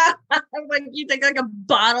up." I'm like, you take like a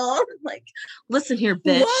bottle. Like, listen here,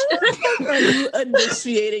 bitch. Why are you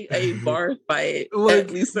initiating a bar fight Like,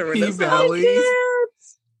 at Lisa Rinna's P-Valley.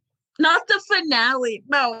 Not the finale.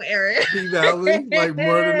 No, Eric. P-Valley, like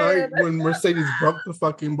murder night when Mercedes broke the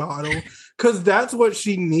fucking bottle. Cause that's what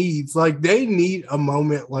she needs. Like they need a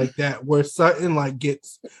moment like that where Sutton like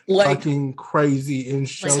gets like fucking crazy and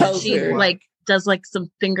shows Like she them, like does like some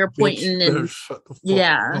finger "Bitch, pointing better and shut the fuck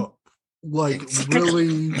yeah. up." Like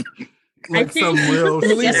really I like think some real he's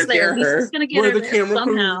gonna shit. get her there. Scare her. He's gonna get where her the there camera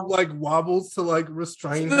somehow. crew like wobbles to like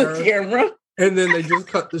restrain the her. camera. And then they just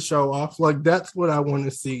cut the show off. Like that's what I want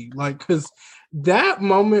to see. Like, because that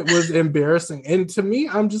moment was embarrassing, and to me,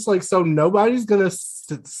 I'm just like, so nobody's gonna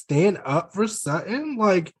stand up for Sutton.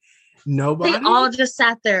 Like nobody. They all just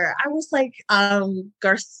sat there. I was like, Garcelle.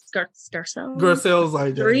 Garcelle's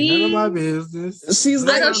like, that ain't none of my business. She's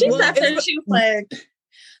I know like, she well, sat there. And she was like,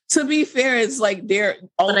 to be fair, it's like they're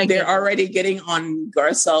already getting on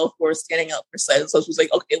Garcelle for standing up for Sutton. So she's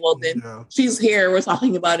like, okay, well then she's here. We're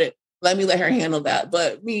talking about it. Let me let her handle that.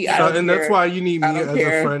 But me, I don't care. And that's why you need me as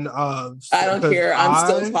care. a friend of. I don't care. I'm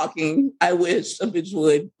still talking. I wish a bitch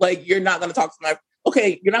would. Like, you're not going to talk to my...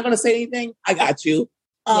 Okay, you're not going to say anything? I got you.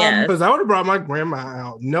 Yeah. Because I would have brought my grandma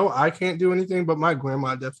out. No, I can't do anything, but my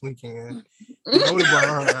grandma definitely can. I would have brought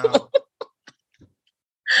her out.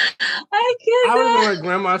 I can't. I would have been like,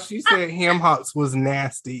 Grandma, she said ham hocks was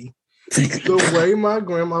nasty. The way my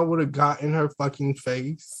grandma would have got in her fucking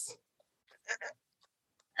face.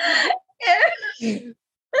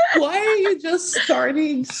 Why are you just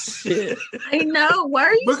starting shit? I know. Why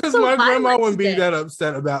are you Because so my grandma wouldn't be today? that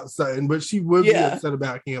upset about something, but she would be upset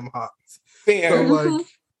about ham hocks. Fair. So, like,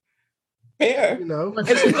 fair. You know, and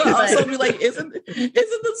she would also be like, "Isn't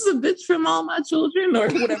this a bitch from All My Children or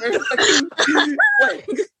whatever?" Like,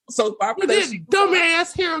 so Barbara, that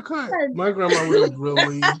dumbass haircut. My grandma would have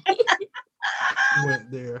really went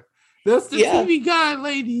there. That's the TV guide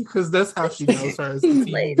lady, because that's how she knows her as the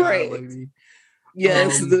TV guide lady.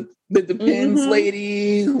 Yes, the Depends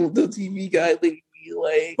lady, the TV guide lady.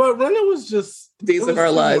 Like, but Rinna was just Days of Our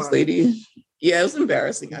Lives lady. Yeah, it was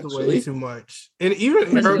embarrassing actually. Way too much, and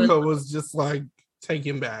even Erica was just like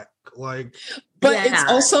taken back. Like, but it's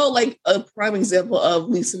also like a prime example of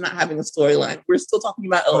Lisa not having a storyline. We're still talking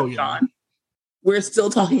about Elton John. We're still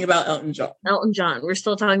talking about Elton John. We're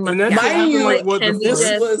still talking about. Mind you,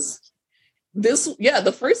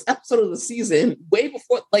 the first episode of the season, way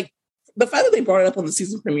before, like the fact that they brought it up on the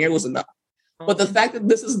season premiere was enough. But the fact that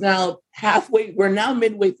this is now we're now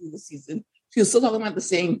midway through the season. She's still talking about the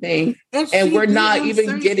same thing, and we're not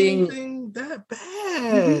even getting that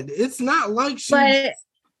bad. It's not like she. But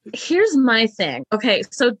here's my thing. Okay,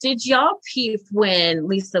 so did y'all peep when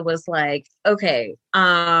Lisa was like, "Okay,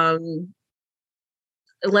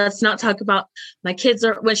 let's not talk about my kids,"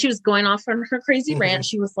 or when she was going off on her crazy rant,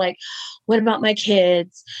 she was like, "What about my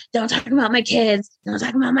kids? Don't talk about my kids. Don't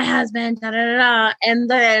talk about my husband." Da, da, da, da. And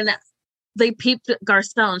then they peeped at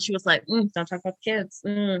Garcelle, and she was like, "Don't talk about the kids."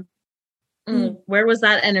 Where was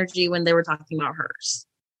that energy when they were talking about hers?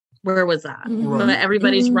 Where was that? Right. But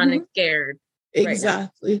everybody's running scared.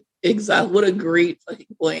 Exactly. Right. Exactly. What a great fucking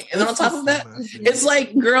point. And then on top of that, it's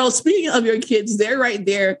like, girl, speaking of your kids, they're right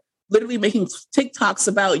there literally making TikToks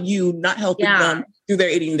about you not helping them through their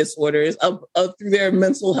eating disorders, through their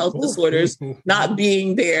mental health disorders, not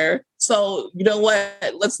being there. So, you know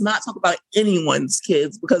what? Let's not talk about anyone's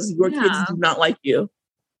kids because your kids do not like you.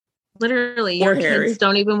 Literally, your kids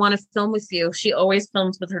don't even want to film with you. She always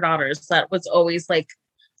films with her daughters. That was always like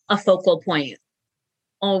a focal point.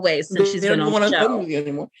 Always since she's been on the show. Film with you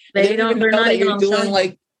anymore. They don't. They're not even doing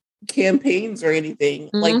like campaigns or anything.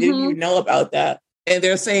 Like, didn't you know about that? And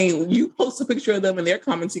they're saying you post a picture of them, and they're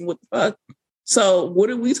commenting, "What the fuck?" So, what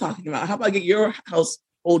are we talking about? How about get your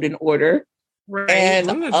household in order? Right. And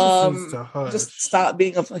just stop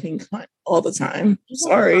being a fucking cunt all the time.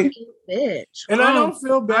 Sorry. Bitch. And I don't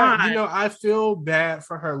feel bad. You know, I feel bad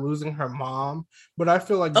for her losing her mom, but I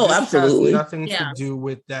feel like this has nothing to do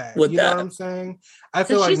with that. You know what I'm saying? I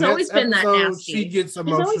feel like she's always been that nasty. She gets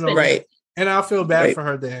emotional, right? And I'll feel bad for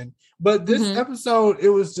her then. But this episode, it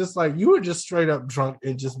was just like you were just straight up drunk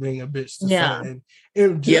and just being a bitch to Sutton.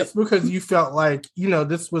 And just because you felt like, you know,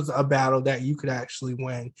 this was a battle that you could actually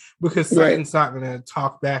win because Sutton's not going to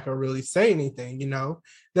talk back or really say anything, you know?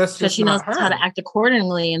 That's just she knows how to act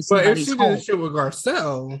accordingly. And but if she did this shit with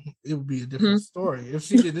Garcelle, it would be a different story. If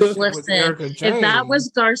she did this shit with Erica Jane. If that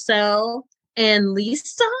was Garcelle and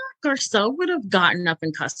Lisa, Garcelle would have gotten up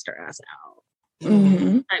and cussed her ass out.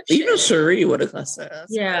 Mm-hmm. Even Cherie would have cussed her ass.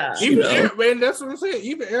 Yeah. Man, that's what I'm saying.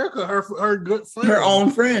 Even Erica, her good friend. Her own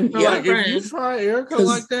friend. Like, if you try Erica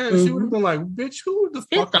like that, she would have been like, bitch, who the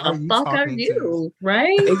fuck are you talking to?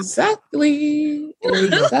 Right? Exactly. Who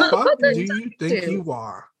the fuck do you think you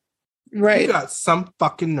are? Right. You got some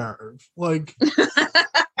fucking nerve. Like,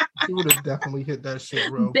 she would have definitely hit that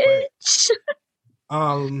shit real quick.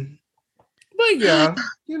 But yeah,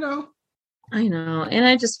 you know. I know. And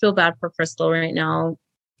I just feel bad for Crystal right now.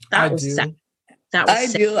 That was sad. I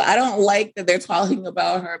do. I don't like that they're talking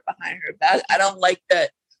about her behind her back. I don't like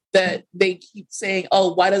that they keep saying,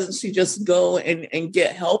 oh, why doesn't she just go and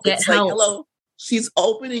get help? It's like, hello, she's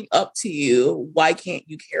opening up to you. Why can't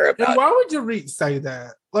you care about it? Why would Dorit say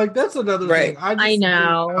that? Like, that's another thing. I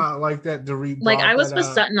know. Like that Dorit. Like, I was with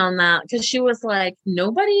Sutton on that because she was like,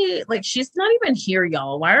 nobody, like, she's not even here,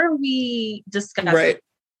 y'all. Why are we discussing? Right.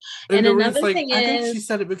 And another thing I think she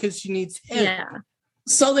said it because she needs help. Yeah.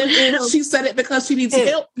 So then if she said it because she needs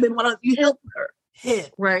help, then why don't you help her?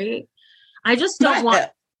 Right. I just don't want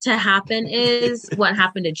to happen is what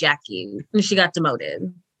happened to Jackie when she got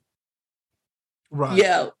demoted. Right.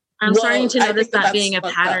 Yeah. I'm starting to notice that being a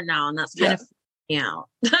pattern now, and that's kind of freaking out.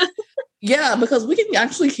 Yeah, because we can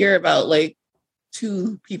actually care about like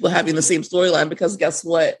two people having the same storyline because guess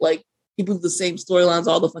what? Like, people do the same storylines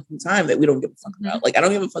all the fucking time that we don't give a fuck about. Like, I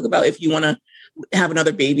don't give a fuck about if you want to have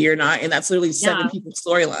another baby or not. And that's literally 7 people's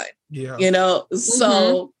storyline. Yeah. You know?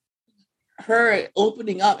 So her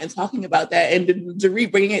opening up and talking about that and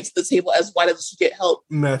Dorit bringing it to the table as why doesn't she get help?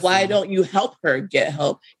 Messy. Why don't you help her get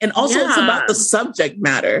help? And also it's about the subject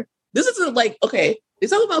matter. This isn't like, okay, they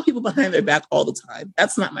talk about people behind their back all the time.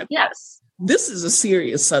 That's not my point. Yes. This is a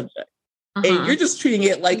serious subject. And you're just treating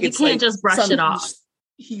it like it's like just brush it off.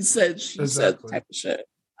 He said, she said type of shit.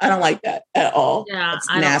 I don't like that at all. Yeah, it's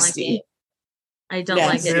nasty. I don't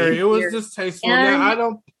like it. It was distasteful. I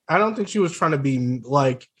don't think she was trying to be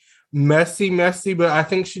like messy, but I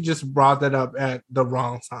think she just brought that up at the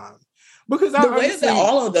wrong time. Because the way that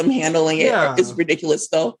all of them handling it is ridiculous,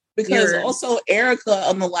 though. Because also Erica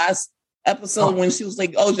on the last episode when she was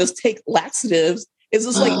like, "Oh, just take laxatives." It's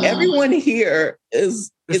just like everyone here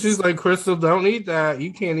is. She's like, Crystal, don't eat that.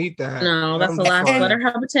 You can't eat that. No, that's the last. Let her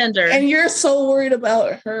have a tender. And you're so worried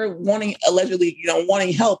about her allegedly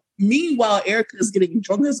wanting help. Meanwhile, Erica is getting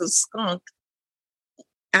drunk as a skunk,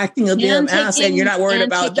 acting a damn ass, and you're not worried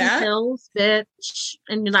about that. Pills, bitch,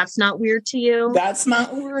 and that's not weird to you. That's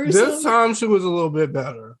not weird. This time she was a little bit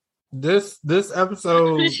better. This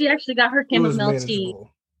episode, she actually got her chamomile tea.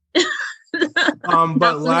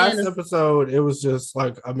 But last episode it was just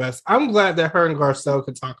like a mess. I'm glad that her and Garcelle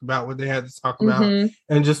could talk about what they had to talk about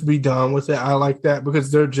and just be done with it. I like that because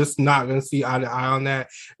they're just not going to see eye to eye on that.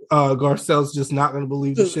 Garcelle's just not going to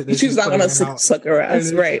believe the shit that she's not going to suck her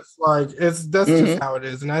ass, right? Like that's just how it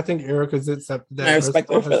is, and I think Erica's accepted that. I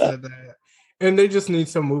respect her for that. And they just need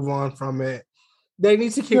to move on from it. They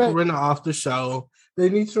need to kick Rinna off the show. They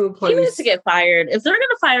need to replace. She needs to get fired. If they're going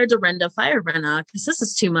to fire Dorinda, fire Rinna because this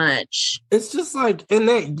is too much. It's just like in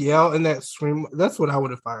that yell and that scream. That's what I would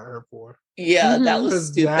have fired her for. Yeah, that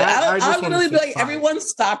was stupid. I would literally be like, everyone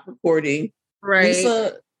stop recording. Right.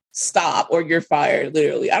 Lisa, stop or you're fired.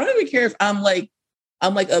 Literally. I don't even care if I'm like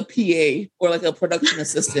a PA or like a production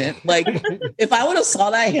assistant. Like if I would have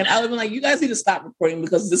saw that hand, I would have been like, you guys need to stop recording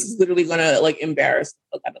because this is literally going to like embarrass the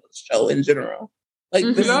fuck out of the show in general. Like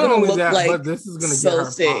this is going to look like but this is going to get her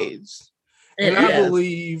staged. And I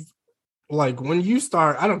believe, like when you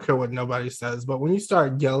start, I don't care what nobody says, but when you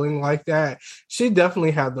start yelling like that, she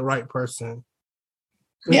definitely had the right person.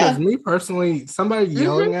 Because me personally, somebody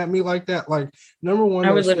yelling at me like that, like number one,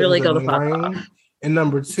 I would literally go to fuck off. And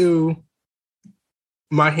number two,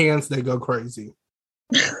 my hands they go crazy.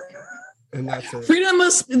 And that's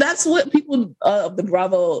it. That's what people of the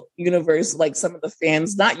Bravo universe, like some of the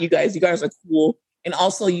fans, not you guys are cool. And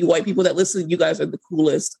also you white people that listen, you guys are the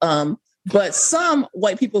coolest. But some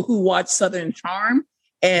white people who watch Southern Charm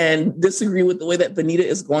and disagree with the way that Benita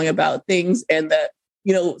is going about things and that,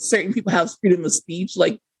 certain people have freedom of speech.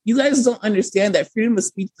 Like you guys don't understand that freedom of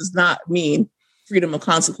speech does not mean freedom of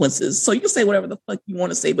consequences. So you can say whatever the fuck you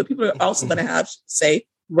want to say, but people are also going to have to say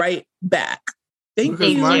right back. Thank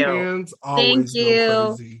you. My hands always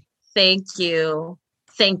go crazy. Thank you.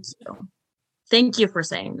 Thank you for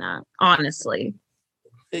saying that, honestly.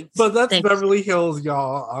 But that's Beverly Hills,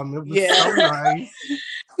 y'all. It was so nice.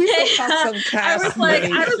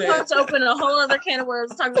 I was about to open a whole other can of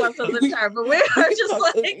worms talking about Southern Charm, but we're just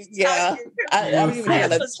like, I don't even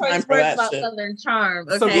have the time for that about shit. Southern Charm.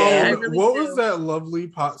 Okay, so what was that lovely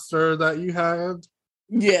pot stir that you had?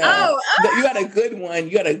 Yeah. Oh. You got a good one.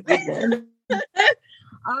 You got a good one.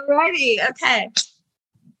 Alrighty.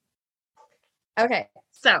 Okay.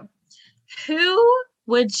 So, who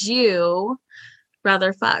would you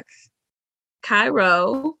rather fuck?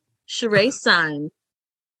 Cairo, Sheree's son,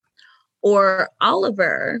 or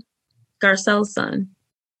Oliver, Garcelle's son?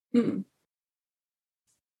 I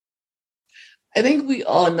think we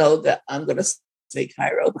all know that I'm going to say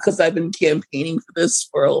Cairo because I've been campaigning for this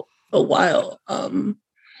for a while.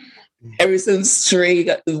 Ever since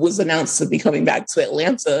Stracke was announced to be coming back to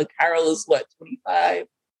Atlanta, Cairo is 25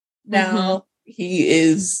 now.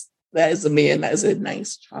 That is a man. That is a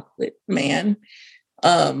nice chocolate man.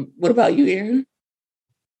 What about you, Aaron?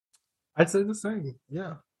 I'd say the same.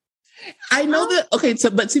 Yeah. I know that. Okay,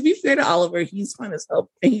 but to be fair to Oliver, he's fine as hell,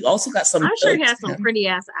 and he also got some. I'm sure he has some pretty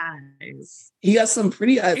ass eyes. He got some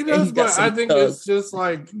pretty eyes. He does, but I think it's just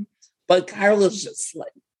like. But Carola's just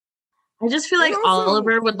like. I just feel like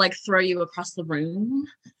Oliver would like throw you across the room.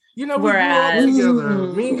 You know, we grew up together.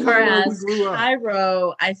 Me and Cairo, we grew up.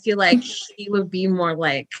 Cairo, I feel like he would be more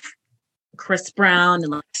like Chris Brown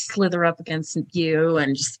and like slither up against you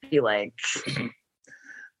and just be like.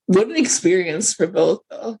 What an experience for both,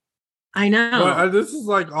 though. I know. But this is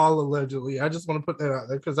like all allegedly. I just want to put that out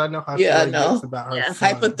there because I know how she thinks about her son.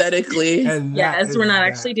 Hypothetically. And yes, we're not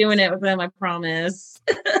actually doing it with them, I promise.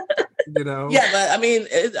 You know? Yeah, but I mean,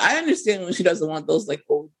 I understand when she doesn't want those like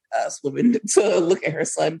old ass women to look at her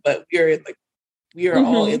son, but we are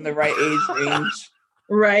all in the right age range.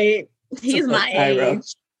 Right. He's my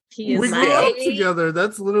age. He is we my grew up age. together.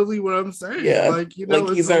 That's literally what I'm saying. Yeah. Like, you know,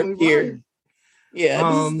 like he's our peer. Right.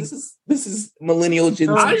 Yeah, this is millennial Gen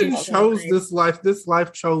Z. I didn't chose this life. This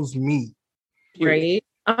life chose me. Right.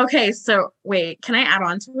 Okay, so wait, can I add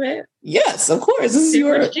on to it? Yes, of course. This is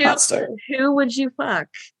your hot start. Who would you fuck?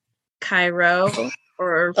 Cairo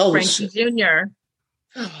or Frankie Jr.?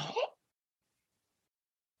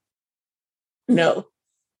 No,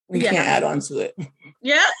 we can't add on to it.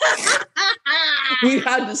 Yeah. We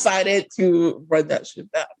have decided to run that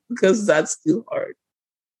shit down because that's too hard.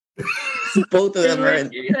 Both of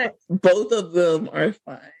them are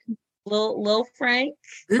fine. Lil Frank.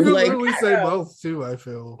 You can literally say both too, I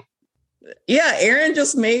feel. Yeah, Aaron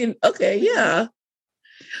just made yeah.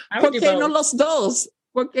 ¿Por qué no los dos?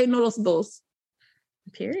 ¿Por qué no los dos?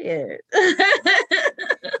 Period.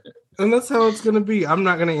 And that's how it's gonna be. I'm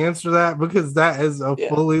not gonna answer that because that is a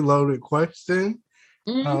fully loaded question.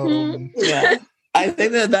 Yeah. I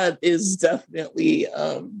think that is definitely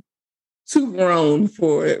too grown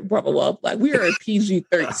for Bravo Wild Black. We are a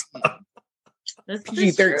PG-13.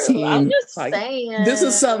 PG-13. I'm just saying. This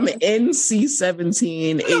is some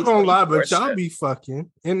NC-17. I'm not gonna lie, but y'all be fucking,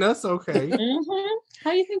 and that's okay.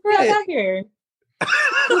 How do you think we all got here?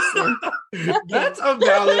 That's a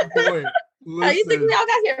valid point. Listen. How do you think we all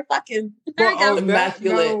got here? Fucking. Well,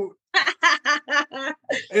 immaculate.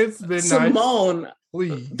 It's been Simone. Nice.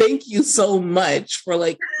 Please. Thank you so much for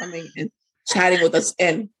coming and chatting with us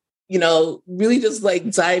and really just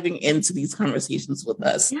diving into these conversations with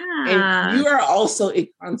us. Yeah. And you are also a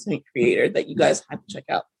content creator that you guys have to check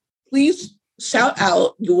out. Please shout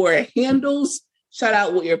out your handles, shout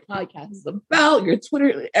out what your podcast is about, your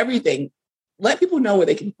Twitter, everything. Let people know where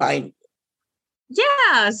they can find you.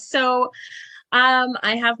 Yeah. So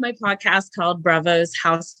I have my podcast called Bravo's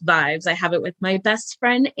House Vibes. I have it with my best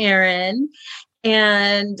friend, Erin.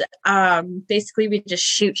 And basically we just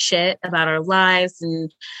shoot shit about our lives,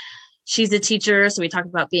 and she's a teacher, so we talk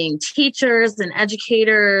about being teachers and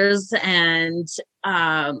educators, and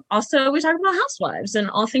also we talk about housewives and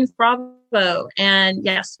all things Bravo. And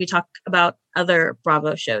yes, we talk about other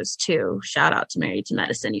Bravo shows too. Shout out to Married to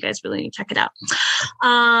Medicine. You guys really need to check it out.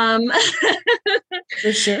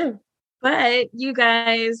 For sure. But you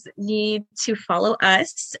guys need to follow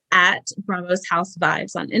us at Bravo's House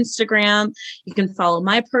Vibes on Instagram. You can follow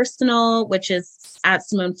my personal, which is at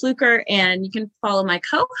Simone Fluker, and you can follow my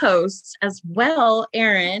co-host as well,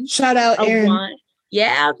 Erin. Shout out, Erin.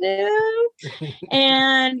 Yeah, dude.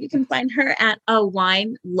 And you can find her at A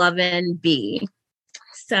Wine Lovin' B.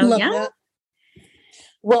 So Love that.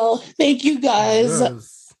 Well, thank you guys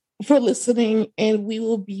for listening, and we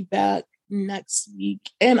will be back next week.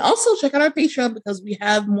 And also check out our Patreon because we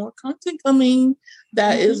have more content coming.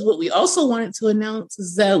 That is what we also wanted to announce,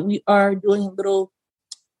 is that we are doing little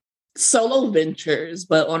solo ventures,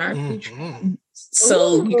 but on our Patreon.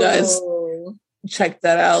 So you guys check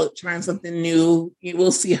that out, trying something new. You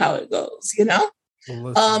will see how it goes,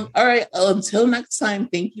 all right, until next time,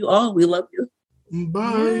 thank you all. We love you.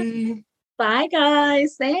 Bye. Bye,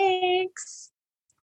 guys. Thanks.